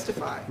not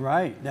justified.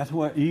 Right. That's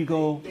what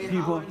ego they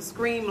people and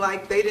scream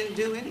like they didn't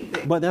do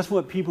anything. But that's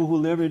what people who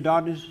live in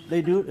darkness,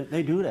 they do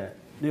that.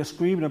 They're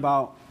screaming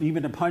about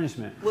even the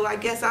punishment. Well, I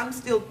guess I'm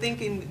still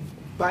thinking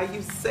by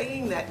you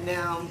saying that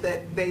now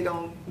that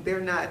they're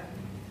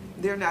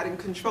not in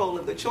control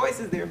of the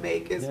choices they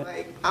make. It's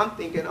like, I'm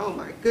thinking, oh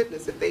my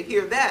goodness, if they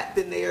hear that,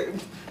 then they're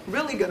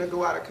really going to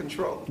go out of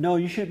control. No,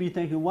 you should be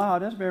thinking, wow,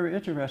 that's very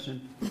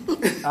interesting.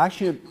 I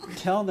should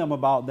tell them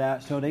about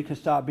that so they can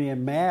stop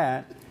being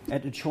mad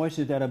at the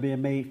choices that are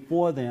being made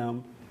for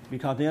them,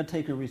 because they're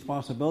taking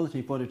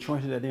responsibility for the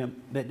choices that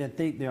they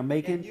think they're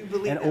making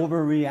and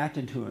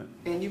overreacting to it.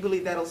 And you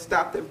believe that'll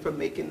stop them from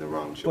making the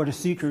wrong choice? For the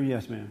seeker,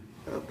 yes, ma'am.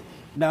 Okay.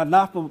 Now,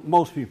 not for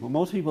most people.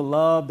 Most people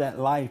love that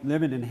life,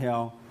 living in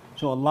hell,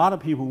 so a lot of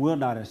people will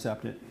not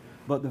accept it.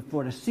 But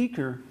for the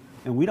seeker,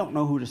 and we don't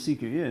know who the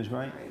seeker is,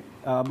 right?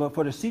 But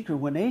for the seeker,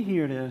 when they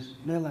hear this,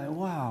 they're like,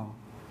 wow,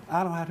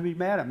 I don't have to be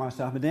mad at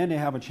myself. And then they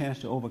have a chance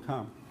to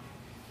overcome.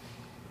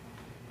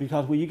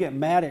 Because when you get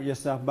mad at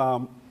yourself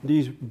about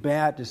these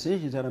bad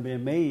decisions that are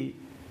being made,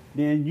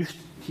 then you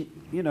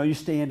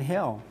stay in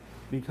hell,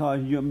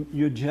 because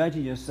you're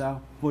judging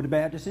yourself for the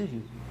bad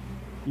decisions.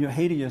 You're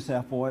hating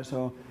yourself for it.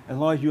 So as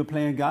long as you're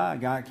playing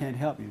God, God can't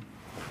help you.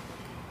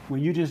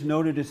 When you just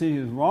know the decision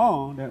is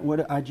wrong, that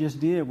what I just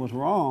did was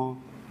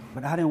wrong,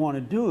 but I didn't want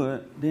to do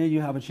it, then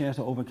you have a chance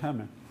to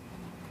overcome it.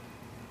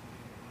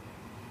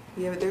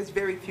 Yeah, but there's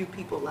very few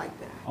people like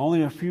that.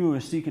 Only a few are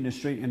seeking the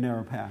straight and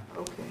narrow path.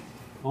 Okay.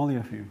 Only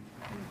a few.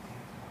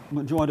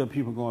 Majority of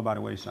people going by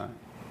the wayside.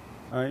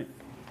 All right?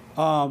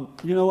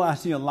 I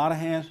see a lot of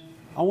hands.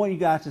 I want you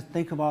guys to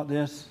think about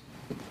this.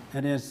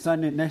 And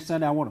then next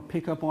Sunday, I want to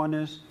pick up on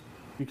this.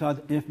 Because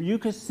if you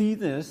could see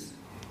this,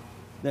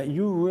 that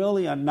you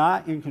really are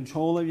not in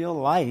control of your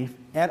life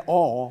at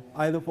all,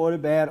 either for the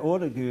bad or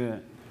the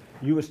good,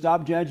 you would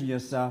stop judging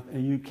yourself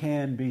and you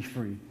can be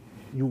free.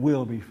 You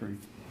will be free.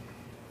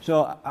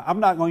 So I'm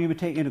not going to even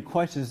take any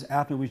questions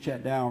after we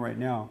shut down right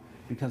now,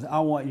 because I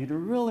want you to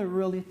really,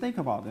 really think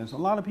about this. A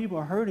lot of people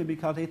are hurting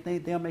because they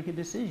think they're making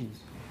decisions.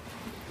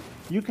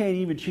 You can't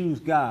even choose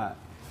God.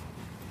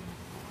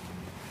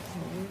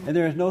 And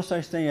there is no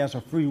such thing as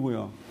a free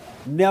will.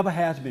 Never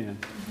has been.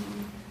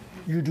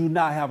 You do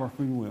not have a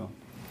free will.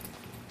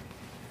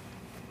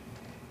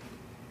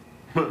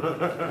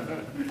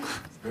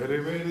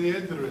 Very, very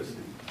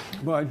interesting.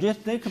 But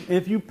just think,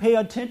 if you pay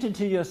attention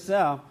to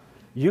yourself,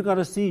 you're going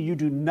to see you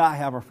do not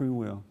have a free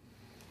will.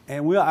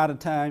 And we're out of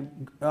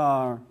time.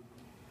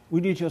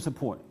 We need your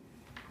support.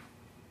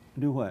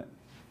 Do what?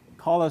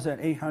 Call us at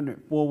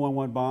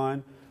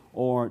 800-411-BOND,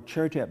 or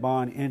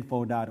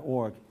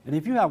church@bondinfo.org. And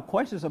if you have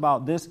questions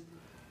about this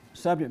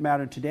subject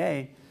matter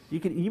today, you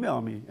can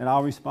email me, and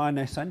I'll respond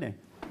next Sunday.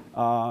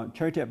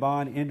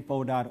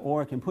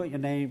 Church@bondinfo.org, and put your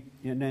name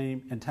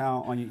and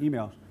town on your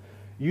emails.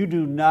 You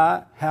do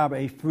not have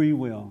a free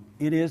will.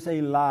 It is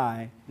a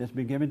lie that's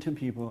been given to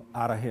people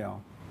out of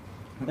hell.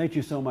 Thank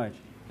you so much,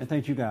 and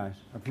thank you guys.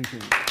 I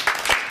appreciate it.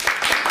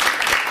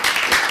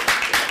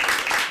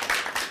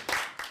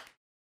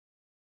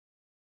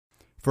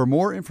 For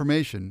more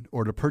information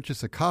or to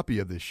purchase a copy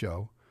of this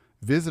show,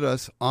 visit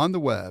us on the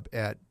web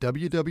at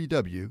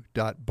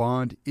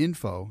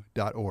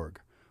www.bondinfo.org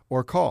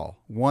or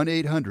call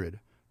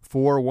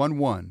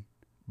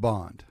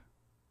 1-800-411-BOND.